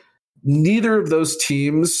 actually, neither of those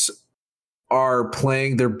teams are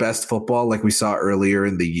playing their best football like we saw earlier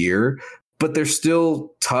in the year, but they're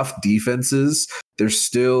still tough defenses. They're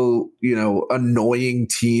still, annoying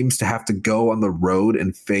teams to have to go on the road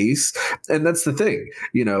and face. And that's the thing,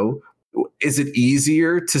 is it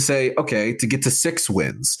easier to say, okay, to get to 6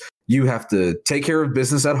 wins, you have to take care of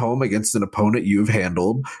business at home against an opponent you've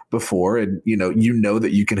handled before and you know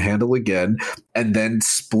that you can handle again, and then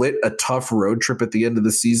split a tough road trip at the end of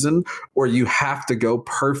the season, or you have to go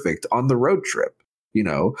perfect on the road trip,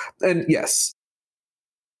 And yes,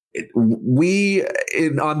 we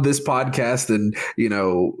on this podcast and,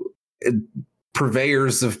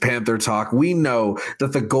 purveyors of Panther talk, we know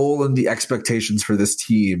that the goal and the expectations for this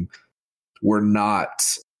team were not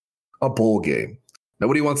a bowl game.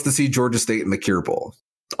 Nobody wants to see Georgia State in the Cure Bowl.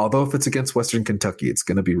 Although if it's against Western Kentucky, it's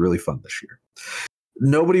going to be really fun this year.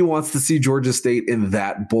 Nobody wants to see Georgia State in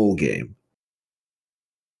that bowl game.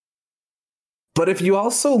 But if you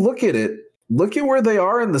also look at where they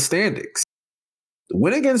are in the standings.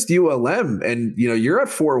 Win against ULM, and you're at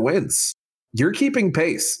 4 wins. You're keeping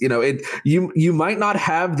pace. You might not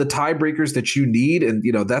have the tiebreakers that you need, and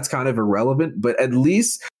that's kind of irrelevant. But at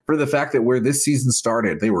least for the fact that where this season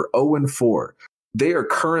started, they were 0-4. They are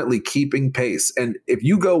currently keeping pace. And if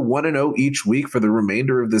you go 1-0 each week for the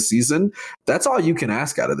remainder of the season, that's all you can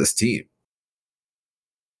ask out of this team.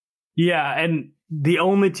 Yeah, and the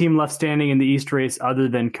only team left standing in the East race other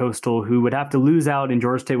than Coastal, who would have to lose out and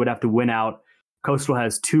Georgia State would have to win out. Coastal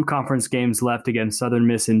has 2 conference games left against Southern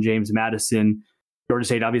Miss and James Madison. Georgia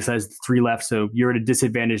State obviously has 3 left, so you're at a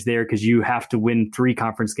disadvantage there because you have to win 3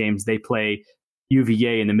 conference games. They play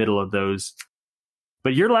UVA in the middle of those.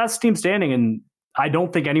 But you're the last team standing, and I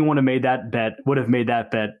don't think anyone would have made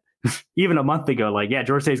that bet even a month ago.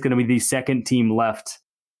 Georgia State is going to be the second team left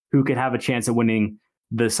who could have a chance at winning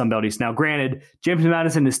the Sun Belt East. Now, granted, James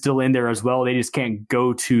Madison is still in there as well. They just can't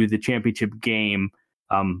go to the championship game.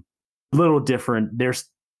 Little different. There's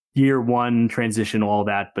year 1 transition, all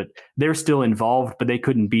that, but they're still involved, but they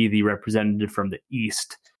couldn't be the representative from the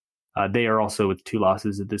East. They are also with 2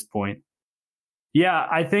 losses at this point. Yeah,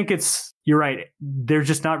 I think you're right. There's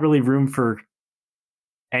just not really room for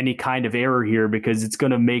any kind of error here because it's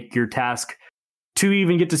going to make your task to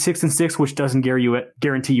even get to 6-6, which doesn't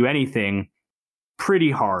guarantee you anything,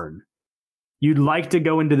 pretty hard. You'd like to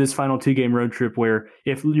go into this final 2-game road trip where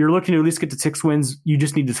if you're looking to at least get to 6 wins, you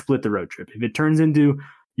just need to split the road trip. If it turns into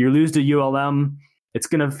you lose to ULM, it's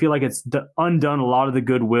going to feel like it's undone a lot of the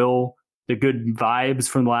goodwill, the good vibes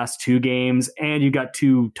from the last 2 games, and you got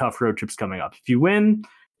 2 tough road trips coming up. If you win,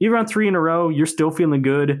 even on 3 in a row, you're still feeling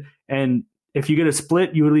good. And if you get a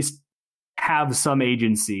split, you at least have some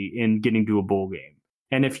agency in getting to a bowl game.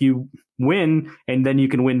 And if you win and then you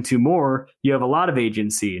can win 2 more, you have a lot of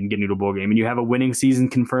agency in getting to a bowl game, and you have a winning season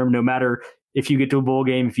confirmed. No matter if you get to a bowl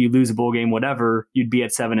game, if you lose a bowl game, whatever, you'd be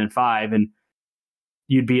at 7-5, and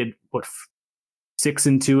you'd be at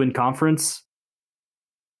 6-2 in conference.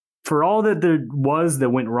 For all that there was that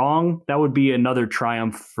went wrong, that would be another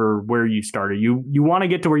triumph for where you started. You want to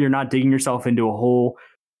get to where you're not digging yourself into a hole,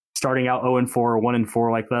 starting out 0-4 or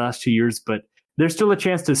 1-4 like the last 2 years, but there's still a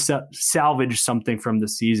chance to salvage something from the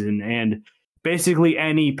season. And basically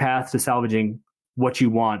any path to salvaging what you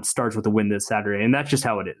want starts with a win this Saturday. And that's just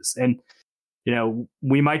how it is. And,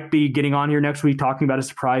 we might be getting on here next week talking about a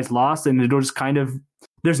surprise loss, and it'll just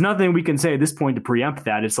there's nothing we can say at this point to preempt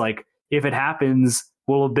that. It's like, if it happens,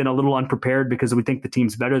 we'll have been a little unprepared because we think the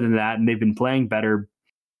team's better than that and they've been playing better,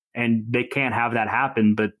 and they can't have that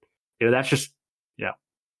happen. But, that's just,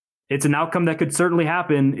 it's an outcome that could certainly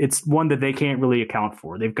happen. It's one that they can't really account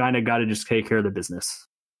for. They've kind of got to just take care of their business.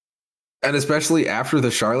 And especially after the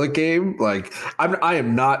Charlotte game, I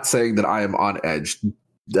am not saying that I am on edge.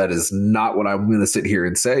 That is not what I'm going to sit here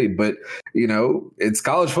and say. But, it's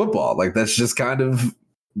college football. That's just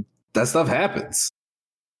that stuff happens.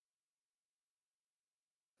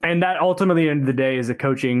 And that ultimately, at the end of the day, is the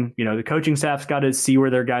coaching staff's got to see where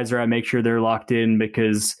their guys are at, make sure they're locked in,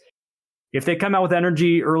 because if they come out with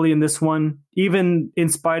energy early in this one, even in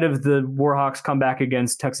spite of the Warhawks comeback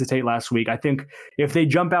against Texas State last week, I think if they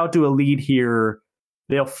jump out to a lead here,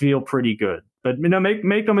 they'll feel pretty good. But make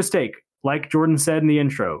no mistake, like Jordan said in the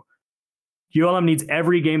intro, ULM needs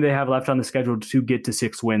every game they have left on the schedule to get to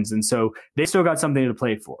 6 wins. And so they still got something to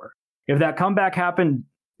play for. If that comeback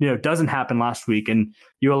doesn't happen last week and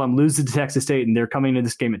ULM loses to Texas State and they're coming into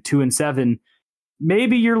this game at 2-7,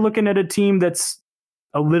 maybe you're looking at a team that's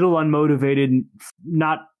a little unmotivated,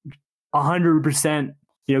 not 100%,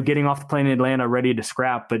 getting off the plane in Atlanta ready to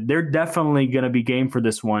scrap, but they're definitely going to be game for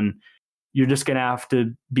this one. You're just going to have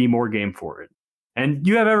to be more game for it. And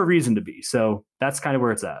you have every reason to be. So that's kind of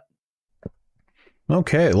where it's at.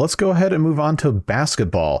 Okay, let's go ahead and move on to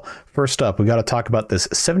basketball. First up, we got to talk about this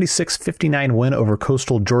 76-59 win over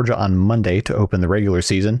Coastal Georgia on Monday to open the regular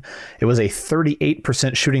season. It was a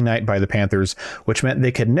 38% shooting night by the Panthers, which meant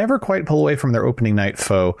they could never quite pull away from their opening night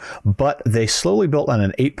foe, but they slowly built on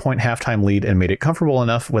an 8-point halftime lead and made it comfortable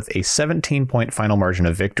enough with a 17-point final margin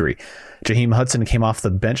of victory. Jaheim Hudson came off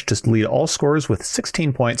the bench to lead all scorers with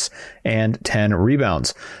 16 points and 10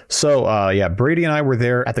 rebounds. So, Brady and I were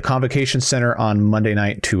there at the Convocation Center on Monday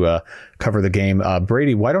night to cover the game.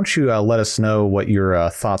 Brady, why don't you let us know what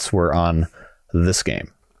your thoughts were on this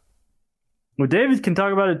game? Well, David can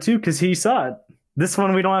talk about it too because he saw it. This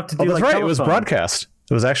one we don't have to do. That's like right. Telephone. It was broadcast.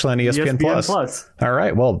 It was actually on ESPN Plus. All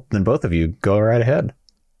right. Well, then both of you go right ahead.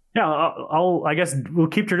 Yeah, I guess we'll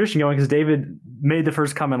keep tradition going because David made the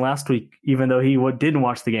first comment last week, even though he didn't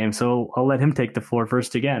watch the game. So I'll let him take the floor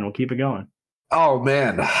first again. We'll keep it going. Oh,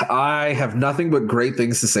 man, I have nothing but great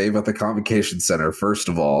things to say about the Convocation Center. First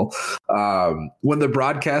of all, when the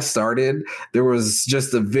broadcast started, there was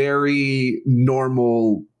just a very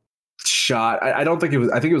normal shot. I think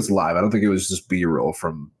it was live. I don't think it was just B-roll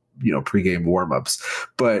from pregame warmups,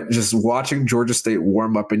 but just watching Georgia State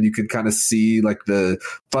warm up and you could kind of see like the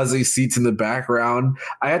fuzzy seats in the background.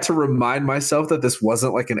 I had to remind myself that this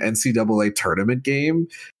wasn't like an NCAA tournament game,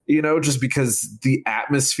 just because the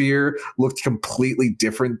atmosphere looked completely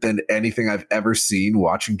different than anything I've ever seen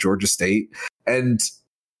watching Georgia State. And,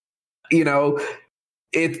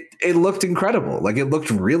 it looked incredible. Like it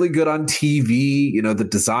looked really good on TV, the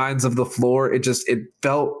designs of the floor. It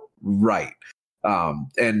felt right.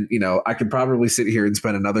 I could probably sit here and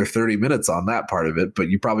spend another 30 minutes on that part of it, but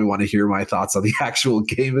you probably want to hear my thoughts on the actual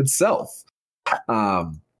game itself.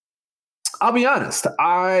 I'll be honest.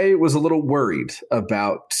 I was a little worried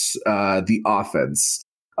about the offense.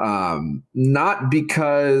 Not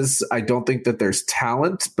because I don't think that there's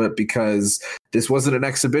talent, but because this wasn't an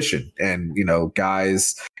exhibition. And,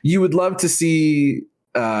 guys, you would love to see,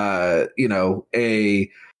 a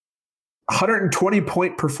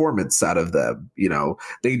 120-point performance out of them.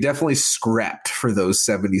 They definitely scrapped for those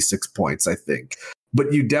 76 points, I think.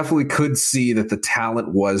 But you definitely could see that the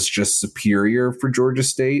talent was just superior for Georgia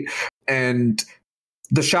State. And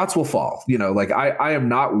the shots will fall. I am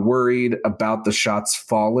not worried about the shots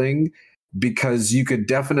falling because you could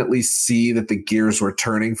definitely see that the gears were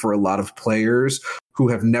turning for a lot of players who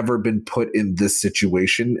have never been put in this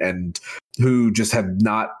situation and who just have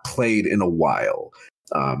not played in a while.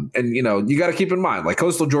 You got to keep in mind, like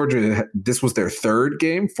Coastal Georgia, this was their fourth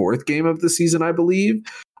game of the season, I believe.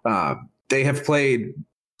 They have played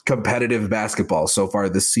competitive basketball so far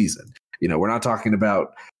this season. We're not talking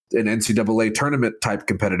about an NCAA tournament type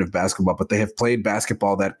competitive basketball, but they have played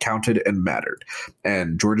basketball that counted and mattered.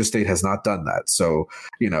 And Georgia State has not done that. So,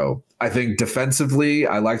 I think defensively,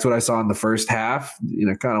 I liked what I saw in the first half,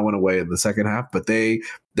 kind of went away in the second half, but they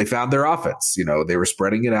found their offense. They were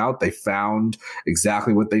spreading it out. They found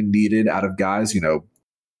exactly what they needed out of guys.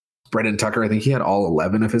 Brendan Tucker, I think he had all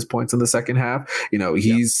 11 of his points in the second half.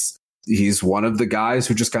 He's one of the guys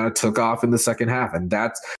who just kind of took off in the second half. And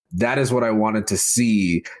that is what I wanted to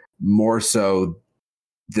see more so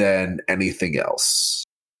than anything else.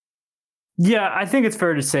 Yeah, I think it's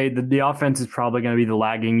fair to say that the offense is probably going to be the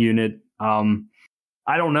lagging unit.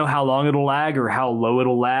 I don't know how long it'll lag or how low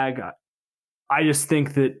it'll lag. I just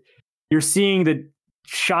think that you're seeing that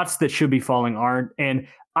shots that should be falling aren't. And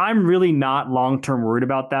I'm really not long-term worried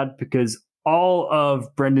about that because all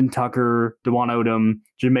of Brendan Tucker, DeJuan Odom,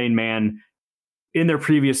 Jermaine Mann in their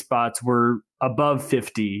previous spots were above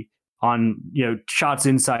 50 on, shots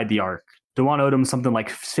inside the arc. DeJuan Odom, something like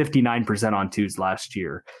 59% on twos last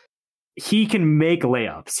year. He can make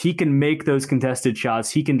layups. He can make those contested shots.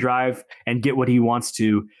 He can drive and get what he wants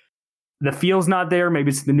to. The feel's not there. Maybe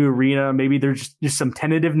it's the new arena. Maybe there's just some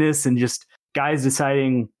tentativeness and just guys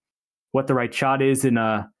deciding what the right shot is. And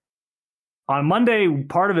on Monday,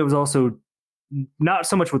 part of it was also not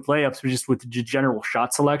so much with layups, but just with general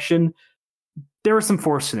shot selection. There was some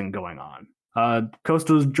forcing going on.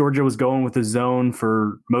 Coastal Georgia was going with the zone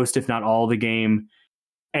for most, if not all, of the game.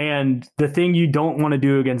 And the thing you don't want to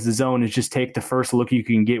do against the zone is just take the first look you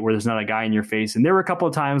can get where there's not a guy in your face. And there were a couple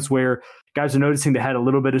of times where guys are noticing they had a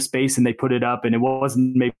little bit of space and they put it up and it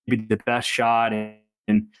wasn't maybe the best shot.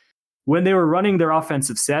 And when they were running their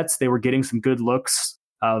offensive sets, they were getting some good looks.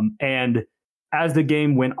 And as the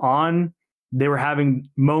game went on, they were having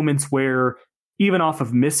moments where even off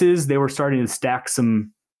of misses, they were starting to stack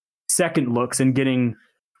some second looks and getting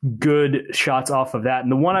good shots off of that.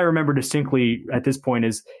 And the one I remember distinctly at this point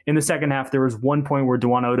is in the second half, there was one point where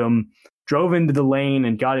Dwan Odom drove into the lane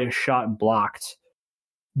and got his shot blocked.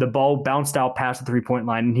 The ball bounced out past the 3-point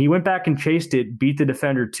line, and he went back and chased it, beat the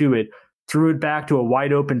defender to it, threw it back to a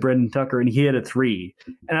wide open Brendan Tucker, and he hit a 3.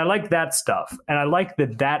 And I like that stuff. And I like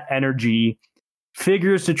that energy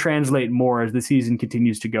figures to translate more as the season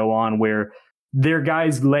continues to go on, where there are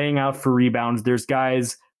guys laying out for rebounds. There's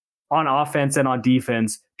guys on offense and on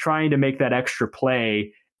defense trying to make that extra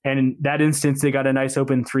play. And in that instance, they got a nice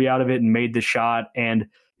open 3 out of it and made the shot. And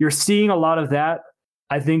you're seeing a lot of that.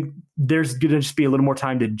 I think there's going to just be a little more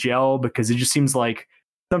time to gel, because it just seems like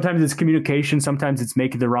sometimes it's communication, sometimes it's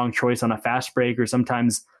making the wrong choice on a fast break, or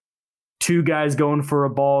sometimes two guys going for a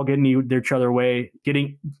ball, get in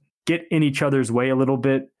each other's way a little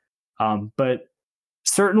bit. But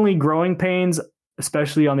certainly growing pains,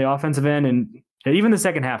 especially on the offensive end. And even the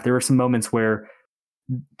second half, there were some moments where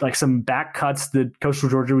like some back cuts that Coastal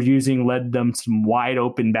Georgia was using led them some wide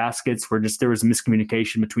open baskets where just there was a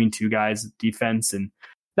miscommunication between two guys at defense. And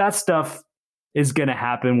that stuff is going to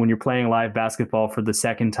happen when you're playing live basketball for the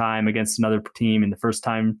second time against another team and the first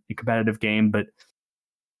time in a competitive game. But,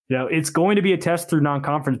 it's going to be a test through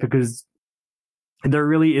non-conference, because there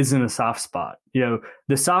really isn't a soft spot.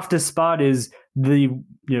 The softest spot is the,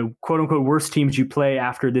 quote unquote worst teams you play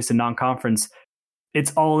after this in non-conference.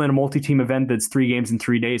 It's all in a multi-team event that's 3 games in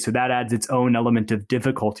 3 days. So that adds its own element of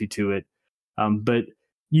difficulty to it. But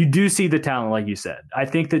you do see the talent, like you said. I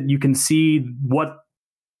think that you can see what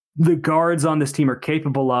the guards on this team are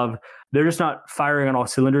capable of. They're just not firing on all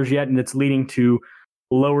cylinders yet, and it's leading to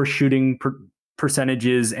lower shooting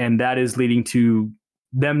percentages, and that is leading to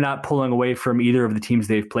them not pulling away from either of the teams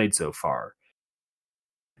they've played so far.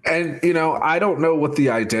 And, I don't know what the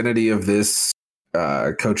identity of this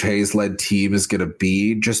Coach Hayes-led team is going to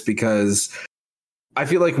be, just because I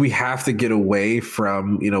feel like we have to get away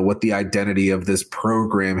from, what the identity of this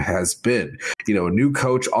program has been. A new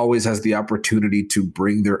coach always has the opportunity to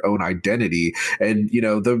bring their own identity. And,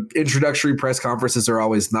 the introductory press conferences are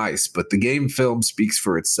always nice, but the game film speaks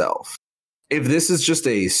for itself. If this is just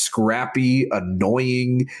a scrappy,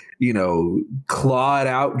 annoying, clawed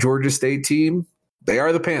out Georgia State team, they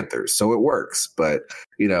are the Panthers, so it works. But,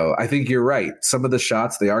 I think you're right. Some of the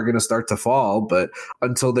shots, they are going to start to fall, but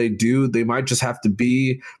until they do, they might just have to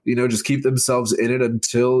be, just keep themselves in it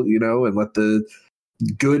until, and let the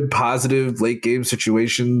good, positive late game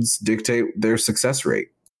situations dictate their success rate.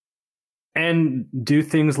 And do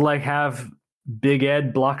things like have Big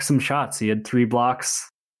Ed block some shots. He had 3 blocks.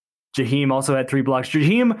 Jaheim also had 3 blocks.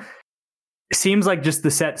 Jaheim seems like just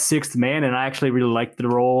the set 6th man, and I actually really liked the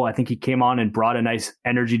role. I think he came on and brought a nice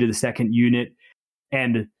energy to the second unit.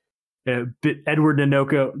 And Edward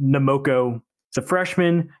Namoko is a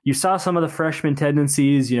freshman. You saw some of the freshman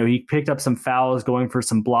tendencies. He picked up some fouls going for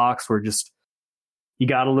some blocks where just he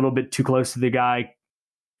got a little bit too close to the guy,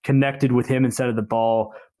 connected with him instead of the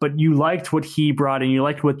ball. But you liked what he brought, and you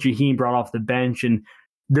liked what Jaheim brought off the bench. And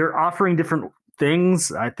they're offering different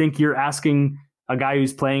things. I think you're asking a guy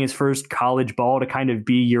who's playing his first college ball to kind of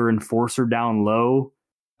be your enforcer down low.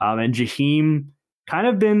 And Jaheim kind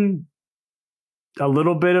of been a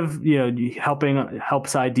little bit of, help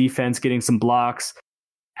side defense, getting some blocks,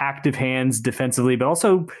 active hands defensively, but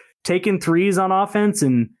also taking threes on offense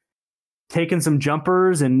and taking some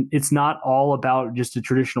jumpers. And it's not all about just a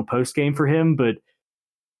traditional post game for him, but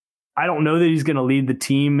I don't know that he's going to lead the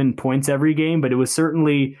team in points every game, but it was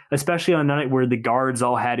certainly, especially on a night where the guards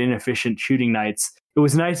all had inefficient shooting nights, it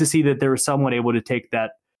was nice to see that there was someone able to take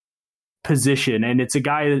that position. And it's a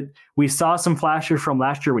guy that we saw some flashes from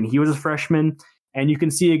last year when he was a freshman, and you can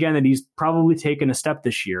see again that he's probably taken a step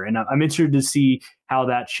this year. And I'm interested to see how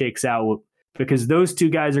that shakes out, because those two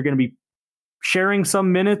guys are going to be sharing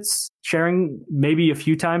some minutes, sharing maybe a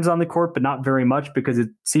few times on the court, but not very much, because it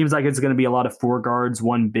seems like it's going to be a lot of 4 guards,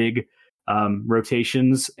 1 big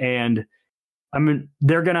rotations. And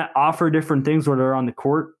they're going to offer different things when they're on the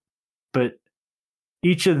court, but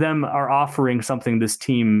each of them are offering something this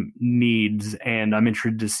team needs. And I'm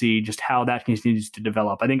interested to see just how that continues to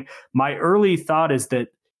develop. I think my early thought is that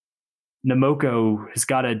Namoko has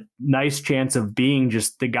got a nice chance of being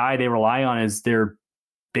just the guy they rely on as their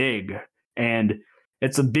big. And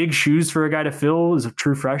it's a big shoes for a guy to fill as a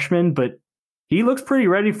true freshman, but he looks pretty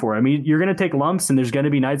ready for it. I mean, you're going to take lumps, and there's going to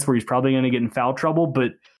be nights where he's probably going to get in foul trouble,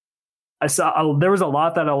 but there was a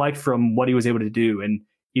lot that I liked from what he was able to do. And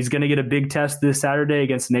he's going to get a big test this Saturday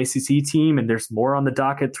against an ACC team, and there's more on the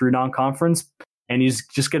docket through non-conference. and he's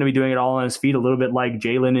just going to be doing it all on his feet, a little bit like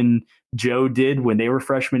Jalen and Joe did when they were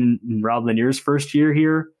freshmen in Rob Lanier's first year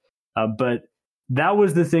here. But that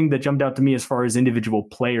was the thing that jumped out to me as far as individual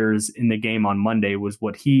players in the game on Monday, was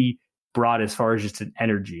what he brought as far as just an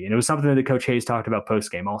energy. And it was something that Coach Hayes talked about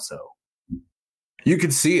post-game also. You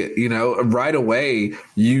could see it, right away.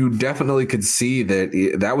 You definitely could see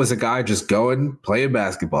that was a guy just going, playing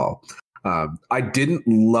basketball. I didn't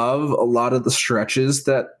love a lot of the stretches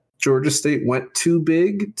that Georgia State went too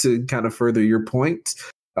big, to kind of further your point.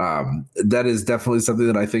 That is definitely something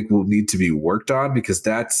that I think will need to be worked on, because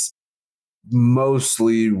that's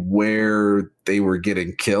mostly where they were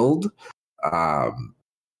getting killed.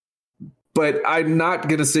 But I'm not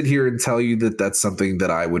going to sit here and tell you that that's something that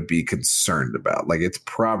I would be concerned about. Like, it's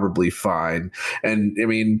probably fine. And I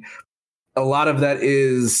mean, a lot of that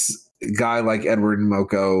is a guy like Edward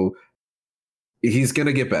Moko. He's going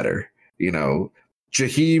to get better.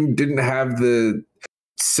 Jaheim didn't have the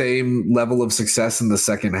same level of success in the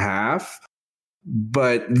second half,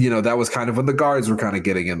 but that was kind of when the guards were kind of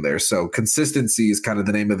getting in there. So consistency is kind of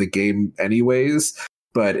the name of the game anyways.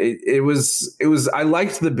 But it was I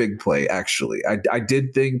liked the big play, actually. I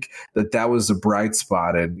did think that was a bright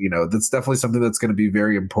spot, and that's definitely something that's going to be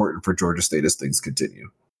very important for Georgia State as things continue.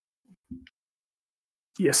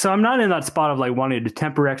 Yeah, so I'm not in that spot of like wanting to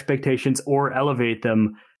temper expectations or elevate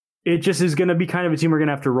them. It just is going to be kind of a team we're going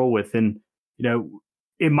to have to roll with, and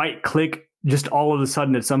it might click just all of a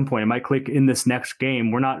sudden at some point. It might click in this next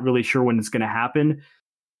game. We're not really sure when it's going to happen.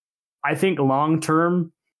 I think long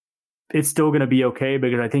term, it's still going to be okay,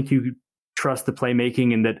 because I think you trust the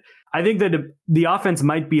playmaking, and that I think that the offense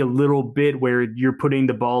might be a little bit where you're putting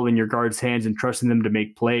the ball in your guards' hands and trusting them to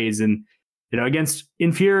make plays. And, against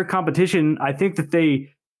inferior competition, I think that they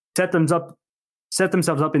set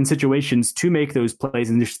themselves up in situations to make those plays,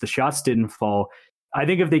 and just the shots didn't fall. I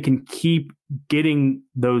think if they can keep getting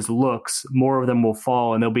those looks, more of them will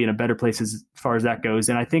fall, and they'll be in a better place as far as that goes.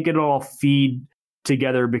 And I think it'll all feed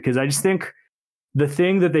together, because I just think the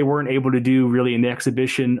thing that they weren't able to do really in the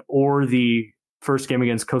exhibition or the first game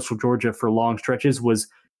against Coastal Georgia for long stretches was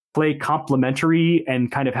play complementary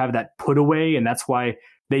and kind of have that put away. And that's why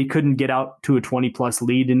they couldn't get out to a 20-plus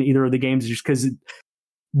lead in either of the games, just because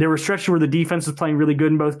there were stretches where the defense was playing really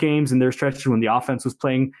good in both games, and there were stretches when the offense was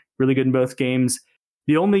playing really good in both games.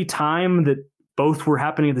 The only time that both were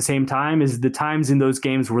happening at the same time is the times in those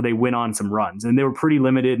games where they went on some runs, and they were pretty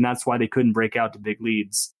limited, and that's why they couldn't break out to big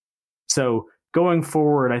leads. So going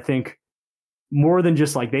forward, I think more than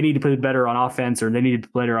just like they need to play better on offense or they need to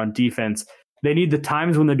play better on defense, they need the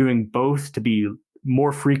times when they're doing both to be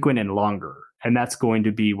more frequent and longer. And that's going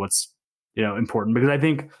to be what's important, because I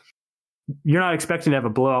think you're not expecting to have a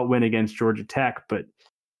blowout win against Georgia Tech, but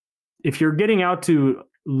if you're getting out to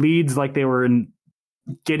leads like they were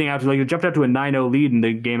they jumped out to a 9-0 lead in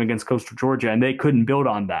the game against Coastal Georgia, and they couldn't build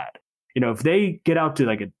on that. If they get out to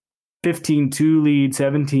like a 15-2 lead,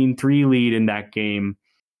 17-3 lead in that game,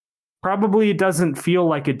 probably it doesn't feel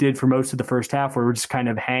like it did for most of the first half, where we're just kind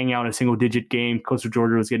of hanging out in a single-digit game. Coastal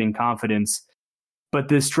Georgia was getting confidence. But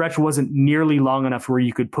the stretch wasn't nearly long enough where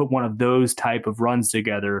you could put one of those type of runs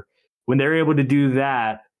together. When they're able to do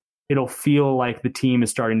that, it'll feel like the team is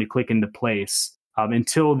starting to click into place.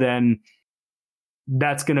 Until then,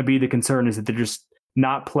 that's going to be the concern, is that they're just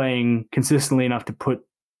not playing consistently enough to put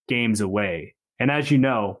games away. And as you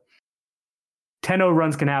know, 10-0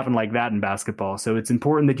 runs can happen like that in basketball. So it's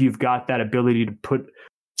important that you've got that ability to put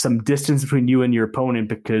some distance between you and your opponent,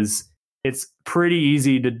 because it's pretty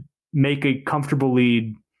easy to make a comfortable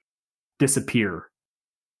lead disappear.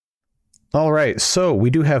 All right, so we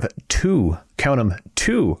do have two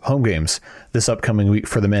home games this upcoming week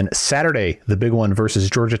for the men. Saturday, the big one versus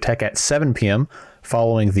Georgia Tech at 7 p.m.,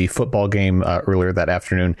 following the football game earlier that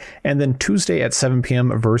afternoon. And then Tuesday at 7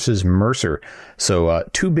 p.m. versus Mercer. So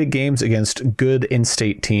two big games against good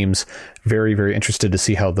in-state teams. Very, very interested to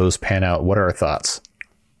see how those pan out. What are our thoughts?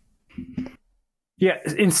 Yeah,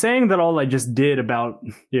 in saying that all I just did about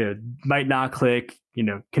might not click,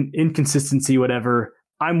 inconsistency, whatever,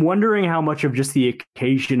 I'm wondering how much of just the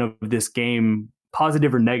occasion of this game,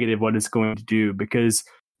 positive or negative, what it's going to do, because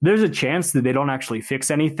there's a chance that they don't actually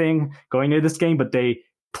fix anything going into this game, but they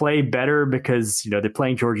play better because, they're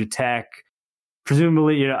playing Georgia Tech.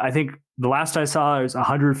 Presumably, I think the last I saw, there's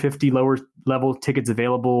 150 lower level tickets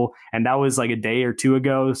available, and that was like a day or two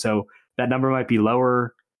ago. So that number might be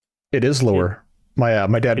lower. It is lower.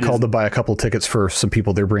 My dad called to buy a couple tickets for some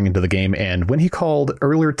people they're bringing to the game, and when he called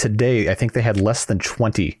earlier today, I think they had less than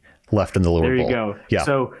 20 left in the lower bowl. There you go. Yeah.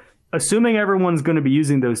 So assuming everyone's going to be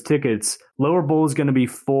using those tickets, lower bowl is going to be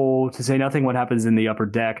full, to say nothing what happens in the upper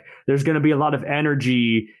deck. There's going to be a lot of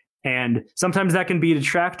energy And sometimes that can be a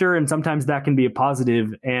detractor and sometimes that can be a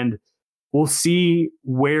positive. And we'll see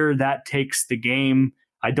where that takes the game.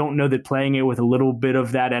 I don't know that playing it with a little bit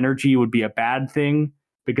of that energy would be a bad thing,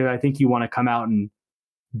 because I think you want to come out and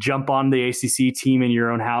jump on the ACC team in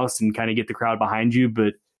your own house and kind of get the crowd behind you.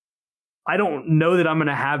 But I don't know that I'm going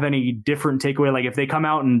to have any different takeaway. Like if they come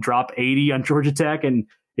out and drop 80 on Georgia Tech and,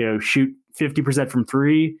 shoot 50% from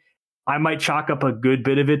three, I might chalk up a good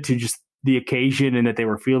bit of it to just the occasion and that they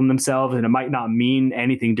were feeling themselves. And it might not mean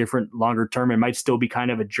anything different longer term. It might still be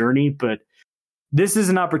kind of a journey, but this is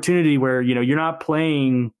an opportunity where, you're not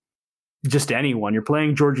playing just anyone. You're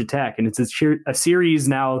playing Georgia Tech, and it's a series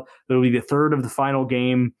now that will be the third of the final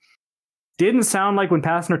game. Didn't sound like when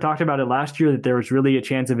Pastner talked about it last year that there was really a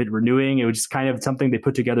chance of it renewing. It was just kind of something they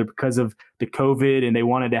put together because of the COVID, and they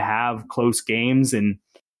wanted to have close games. And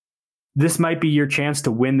this might be your chance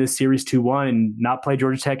to win this series 2-1 and not play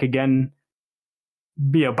Georgia Tech again,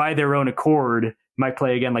 by their own accord. Might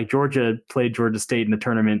play again like Georgia played Georgia State in the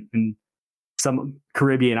tournament in some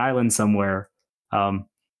Caribbean island somewhere, and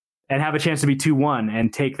have a chance to be 2-1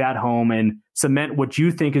 and take that home and cement what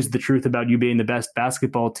you think is the truth about you being the best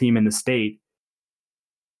basketball team in the state.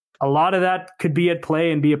 A lot of that could be at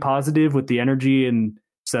play and be a positive with the energy. And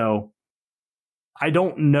so I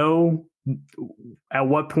don't know at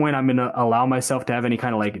what point I'm going to allow myself to have any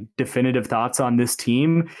kind of like definitive thoughts on this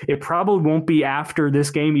team. It probably won't be after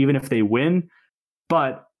this game, even if they win,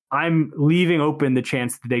 but I'm leaving open the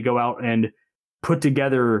chance that they go out and put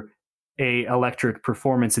together a electric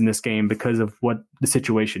performance in this game because of what the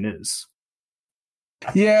situation is.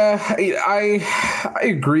 Yeah, I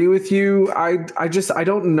agree with you. I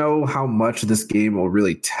don't know how much this game will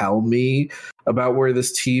really tell me about where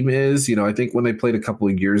this team is. I think when they played a couple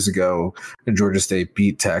of years ago and Georgia State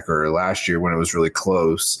beat Tech, or last year when it was really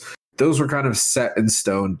close, those were kind of set in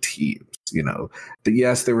stone teams.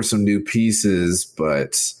 Yes, there were some new pieces,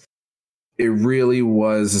 but it really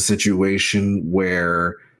was a situation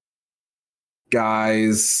where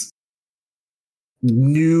guys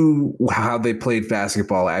knew how they played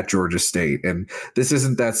basketball at Georgia State, and this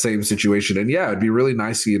isn't that same situation. And yeah, it'd be really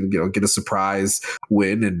nice to get a surprise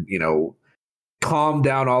win and calm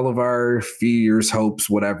down all of our fears, hopes,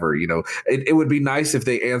 whatever. It would be nice if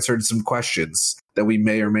they answered some questions that we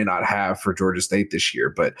may or may not have for Georgia State this year.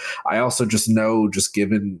 But I also just know, just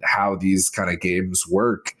given how these kind of games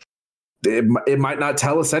work, it might not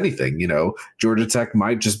tell us anything. Georgia Tech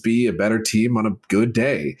might just be a better team on a good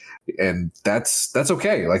day, and that's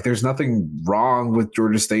okay. Like, there's nothing wrong with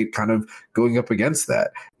Georgia State kind of going up against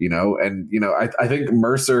that, and I think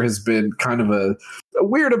Mercer has been kind of a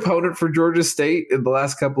weird opponent for Georgia State in the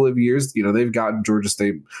last couple of years. They've gotten Georgia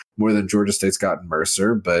State more than Georgia State's gotten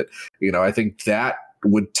Mercer, but I think that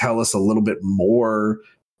would tell us a little bit more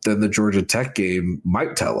than the Georgia Tech game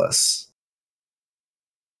might tell us.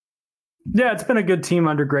 Yeah, it's been a good team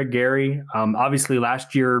under Greg Gary. Obviously,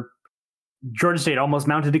 last year, Georgia State almost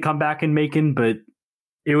mounted to come back in Macon, but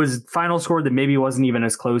it was final score that maybe wasn't even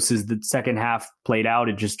as close as the second half played out.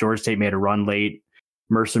 It just Georgia State made a run late.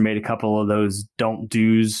 Mercer made a couple of those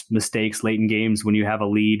don't-do's mistakes late in games when you have a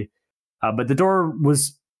lead. But the door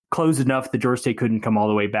was closed enough that Georgia State couldn't come all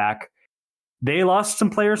the way back. They lost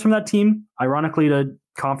some players from that team, ironically, to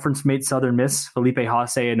conference mate Southern Miss. Felipe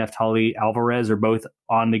Haase and Neftali Alvarez are both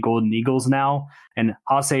on the Golden Eagles now. And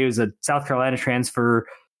Haase is a South Carolina transfer.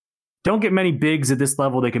 Don't get many bigs at this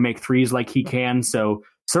level that can make threes like he can. So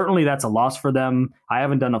certainly that's a loss for them. I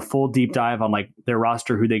haven't done a full deep dive on their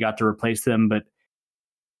roster, who they got to replace them. But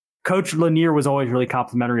Coach Lanier was always really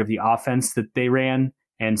complimentary of the offense that they ran.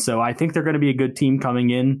 And so I think they're going to be a good team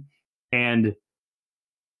coming in. And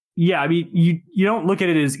yeah, I mean, you don't look at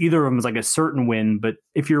it as either of them as like a certain win, but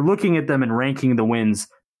if you're looking at them and ranking the wins,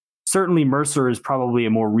 certainly Mercer is probably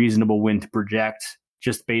a more reasonable win to project,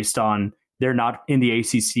 just based on they're not in the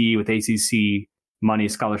ACC with ACC money,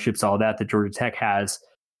 scholarships, all that Georgia Tech has.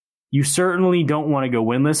 You certainly don't want to go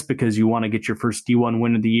winless because you want to get your first D1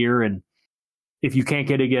 win of the year. And if you can't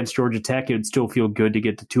get it against Georgia Tech, it would still feel good to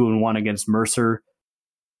get to 2-1 against Mercer.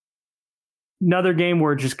 Another game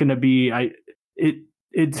where it's just going to be,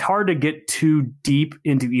 it's hard to get too deep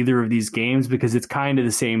into either of these games because it's kind of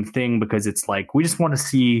the same thing, because it's like, we just want to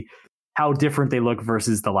see how different they look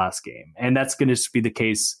versus the last game. And that's going to be the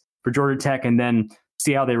case for Georgia Tech, and then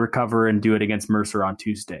see how they recover and do it against Mercer on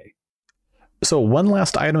Tuesday. So one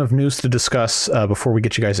last item of news to discuss before we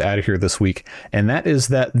get you guys out of here this week, and that is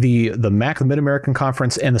that the MAC, the Mid-American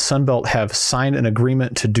Conference, and the Sun Belt have signed an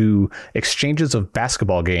agreement to do exchanges of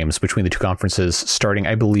basketball games between the two conferences starting,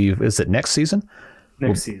 I believe, is it next season?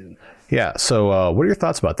 Next season. Yeah. So what are your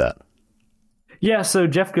thoughts about that? Yeah, so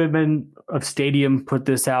Jeff Goodman of Stadium put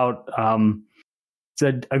this out. It's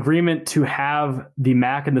an agreement to have the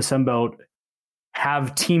MAC and the Sun Belt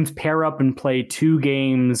have teams pair up and play 2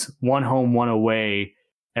 games, 1 home, 1 away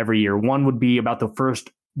every year. One would be about the first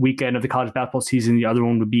weekend of the college basketball season. The other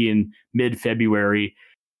one would be in mid-February.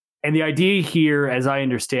 And the idea here, as I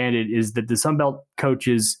understand it, is that the Sun Belt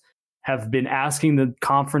coaches have been asking the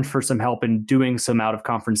conference for some help in doing some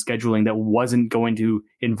out-of-conference scheduling that wasn't going to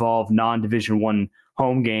involve non-Division I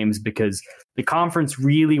home games, because the conference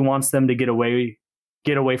really wants them to get away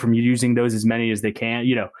from using those as many as they can.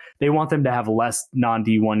 They want them to have less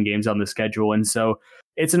non-D1 games on the schedule. And so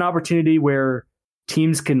it's an opportunity where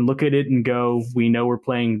teams can look at it and go, we know we're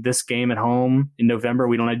playing this game at home in November.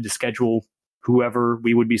 We don't need to schedule whoever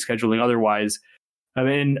we would be scheduling otherwise. I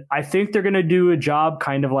mean, I think they're going to do a job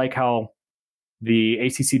kind of like how the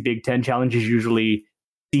ACC Big Ten Challenge is usually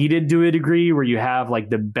seeded to a degree, where you have like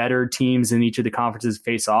the better teams in each of the conferences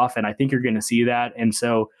face off. And I think you're going to see that. And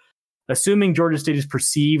so assuming Georgia State is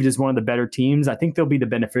perceived as one of the better teams, I think they'll be the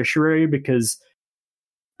beneficiary, because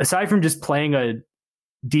aside from just playing a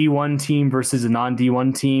D1 team versus a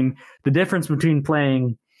non-D1 team, the difference between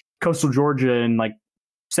playing Coastal Georgia and like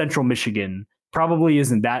Central Michigan probably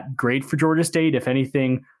isn't that great for Georgia State. If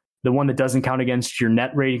anything, the one that doesn't count against your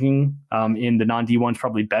net rating in the non-D1 is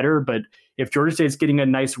probably better. But if Georgia State's getting a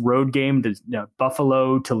nice road game to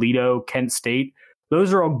Buffalo, Toledo, Kent State,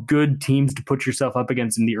 those are all good teams to put yourself up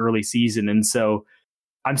against in the early season. And so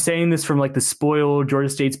I'm saying this from like the spoil. Georgia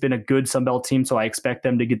State's been a good Sun Belt team, so I expect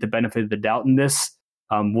them to get the benefit of the doubt in this.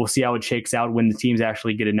 We'll see how it shakes out when the teams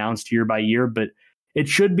actually get announced year by year, but it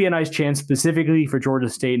should be a nice chance specifically for Georgia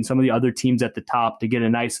State and some of the other teams at the top to get a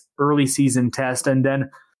nice early season test. And then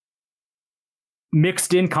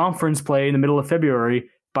mixed in conference play in the middle of February,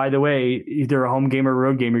 by the way, either a home game or a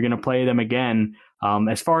road game, you're going to play them again.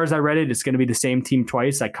 As far as I read it, it's going to be the same team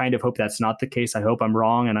twice. I kind of hope that's not the case. I hope I'm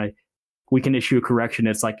wrong, and we can issue a correction.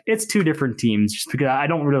 It's like, it's 2 different teams, just because I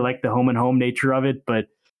don't really like the home and home nature of it, but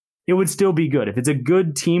it would still be good. If it's a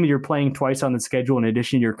good team you're playing twice on the schedule in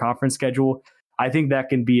addition to your conference schedule, I think that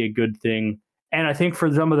can be a good thing. And I think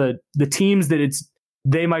for some of the teams that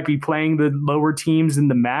they might be playing the lower teams in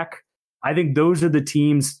the MAC, I think those are the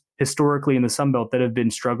teams historically in the Sun Belt that have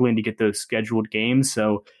been struggling to get those scheduled games.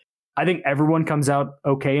 So I think everyone comes out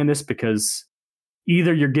okay in this, because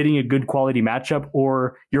either you're getting a good quality matchup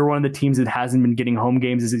or you're one of the teams that hasn't been getting home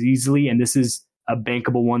games as easily, and this is a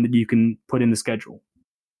bankable one that you can put in the schedule.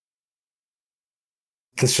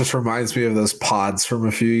 This just reminds me of those pods from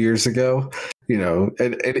a few years ago.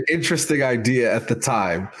 An interesting idea at the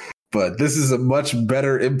time, but this is a much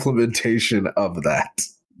better implementation of that.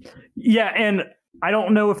 Yeah, and I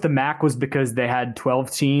don't know if the MAC was because they had 12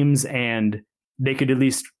 teams and they could at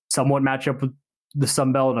least somewhat match up with the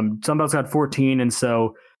Sun Belt. Sun Belt's got 14, and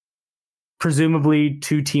so presumably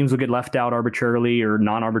 2 teams will get left out arbitrarily or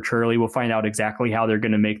non-arbitrarily. We'll find out exactly how they're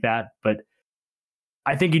going to make that, but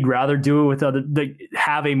I think you'd rather do it with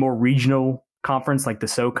have a more regional conference like the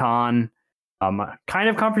SoCon, kind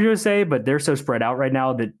of Conference USA, but they're so spread out right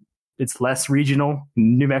now that it's less regional.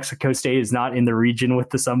 New Mexico State is not in the region with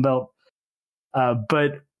the Sun Belt.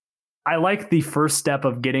 But I like the first step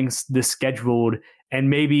of getting this scheduled, and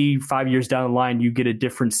maybe 5 years down the line, you get a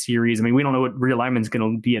different series. I mean, we don't know what realignment is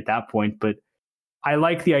going to be at that point, but I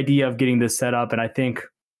like the idea of getting this set up. And I think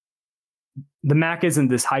the MAC isn't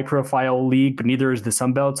this high profile league, but neither is the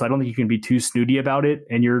Sun Belt. So I don't think you can be too snooty about it.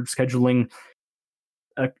 And you're scheduling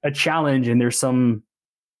a challenge, and there's some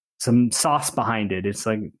sauce behind it. It's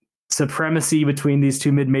like supremacy between these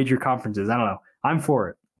 2 mid-major conferences. I don't know. I'm for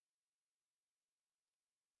it.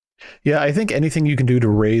 Yeah, I think anything you can do to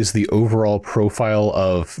raise the overall profile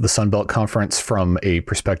of the Sun Belt Conference from a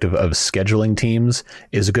perspective of scheduling teams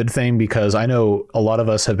is a good thing, because I know a lot of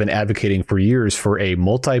us have been advocating for years for a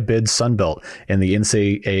multi-bid Sun Belt in the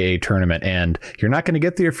NCAA tournament, and you're not going to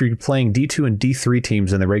get there if you're playing D2 and D3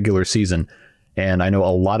 teams in the regular season. And I know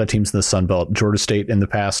a lot of teams in the Sun Belt, Georgia State in the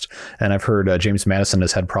past, and I've heard James Madison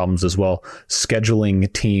has had problems as well,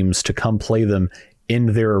 scheduling teams to come play them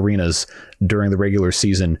in their arenas during the regular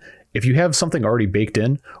season. If you have something already baked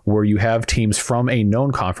in where you have teams from a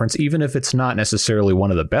known conference, even if it's not necessarily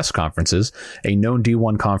one of the best conferences, a known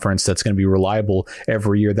D1 conference that's going to be reliable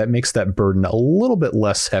every year, that makes that burden a little bit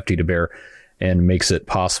less hefty to bear and makes it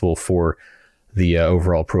possible for the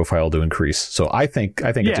overall profile to increase. So I think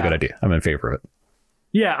it's a good idea. I'm in favor of it.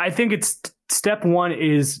 Yeah, I think it's step 1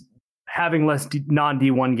 is having less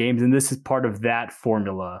non-D1 games, and this is part of that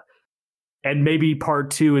formula. And maybe part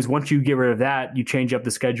 2 is once you get rid of that, you change up the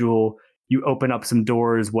schedule, you open up some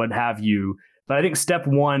doors, what have you. But I think step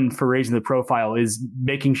one for raising the profile is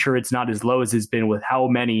making sure it's not as low as it's been with how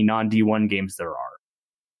many non-D1 games there are.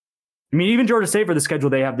 I mean, even Georgia State, for the schedule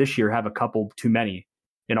they have this year, have a couple too many,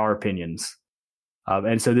 in our opinions.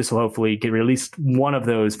 And so this will hopefully get at least one of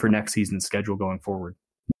those for next season's schedule going forward.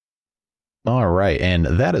 All right. And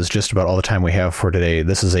that is just about all the time we have for today.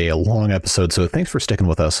 This is a long episode, so thanks for sticking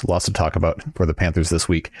with us. Lots to talk about for the Panthers this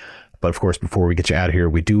week. But of course, before we get you out of here,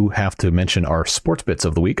 we do have to mention our sports bits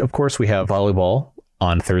of the week. Of course, we have volleyball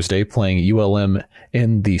on Thursday playing ULM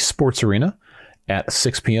in the sports arena at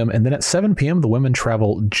 6 p.m. And then at 7 p.m., the women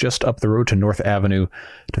travel just up the road to North Avenue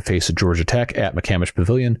to face Georgia Tech at McCamish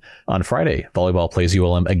Pavilion. On Friday, volleyball plays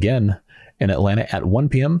ULM again in Atlanta at 1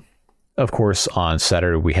 p.m. Of course, on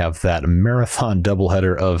Saturday, we have that marathon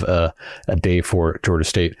doubleheader of a day for Georgia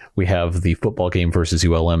State. We have the football game versus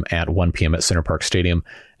ULM at 1 p.m. at Center Park Stadium,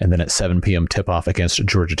 and then at 7 p.m. tip-off against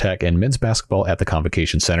Georgia Tech, and men's basketball at the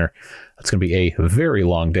Convocation Center. That's going to be a very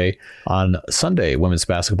long day. On Sunday, women's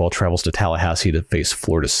basketball travels to Tallahassee to face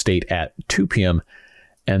Florida State at 2 p.m.,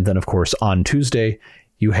 and then, of course, on Tuesday,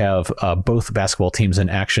 you have both basketball teams in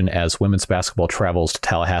action as women's basketball travels to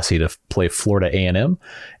Tallahassee to play Florida A&M,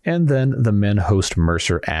 and then the men host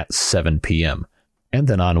Mercer at 7 p.m. And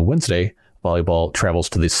then on Wednesday, volleyball travels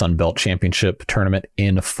to the Sun Belt Championship tournament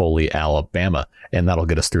in Foley, Alabama, and that'll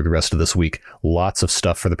get us through the rest of this week. Lots of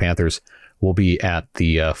stuff for the Panthers. We'll be at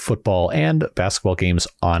the football and basketball games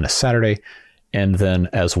on Saturday, and then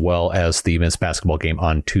as well as the men's basketball game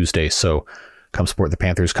on Tuesday. So come support the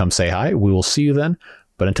Panthers. Come say hi. We will see you then.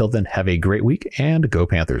 But until then, have a great week and go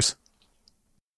Panthers.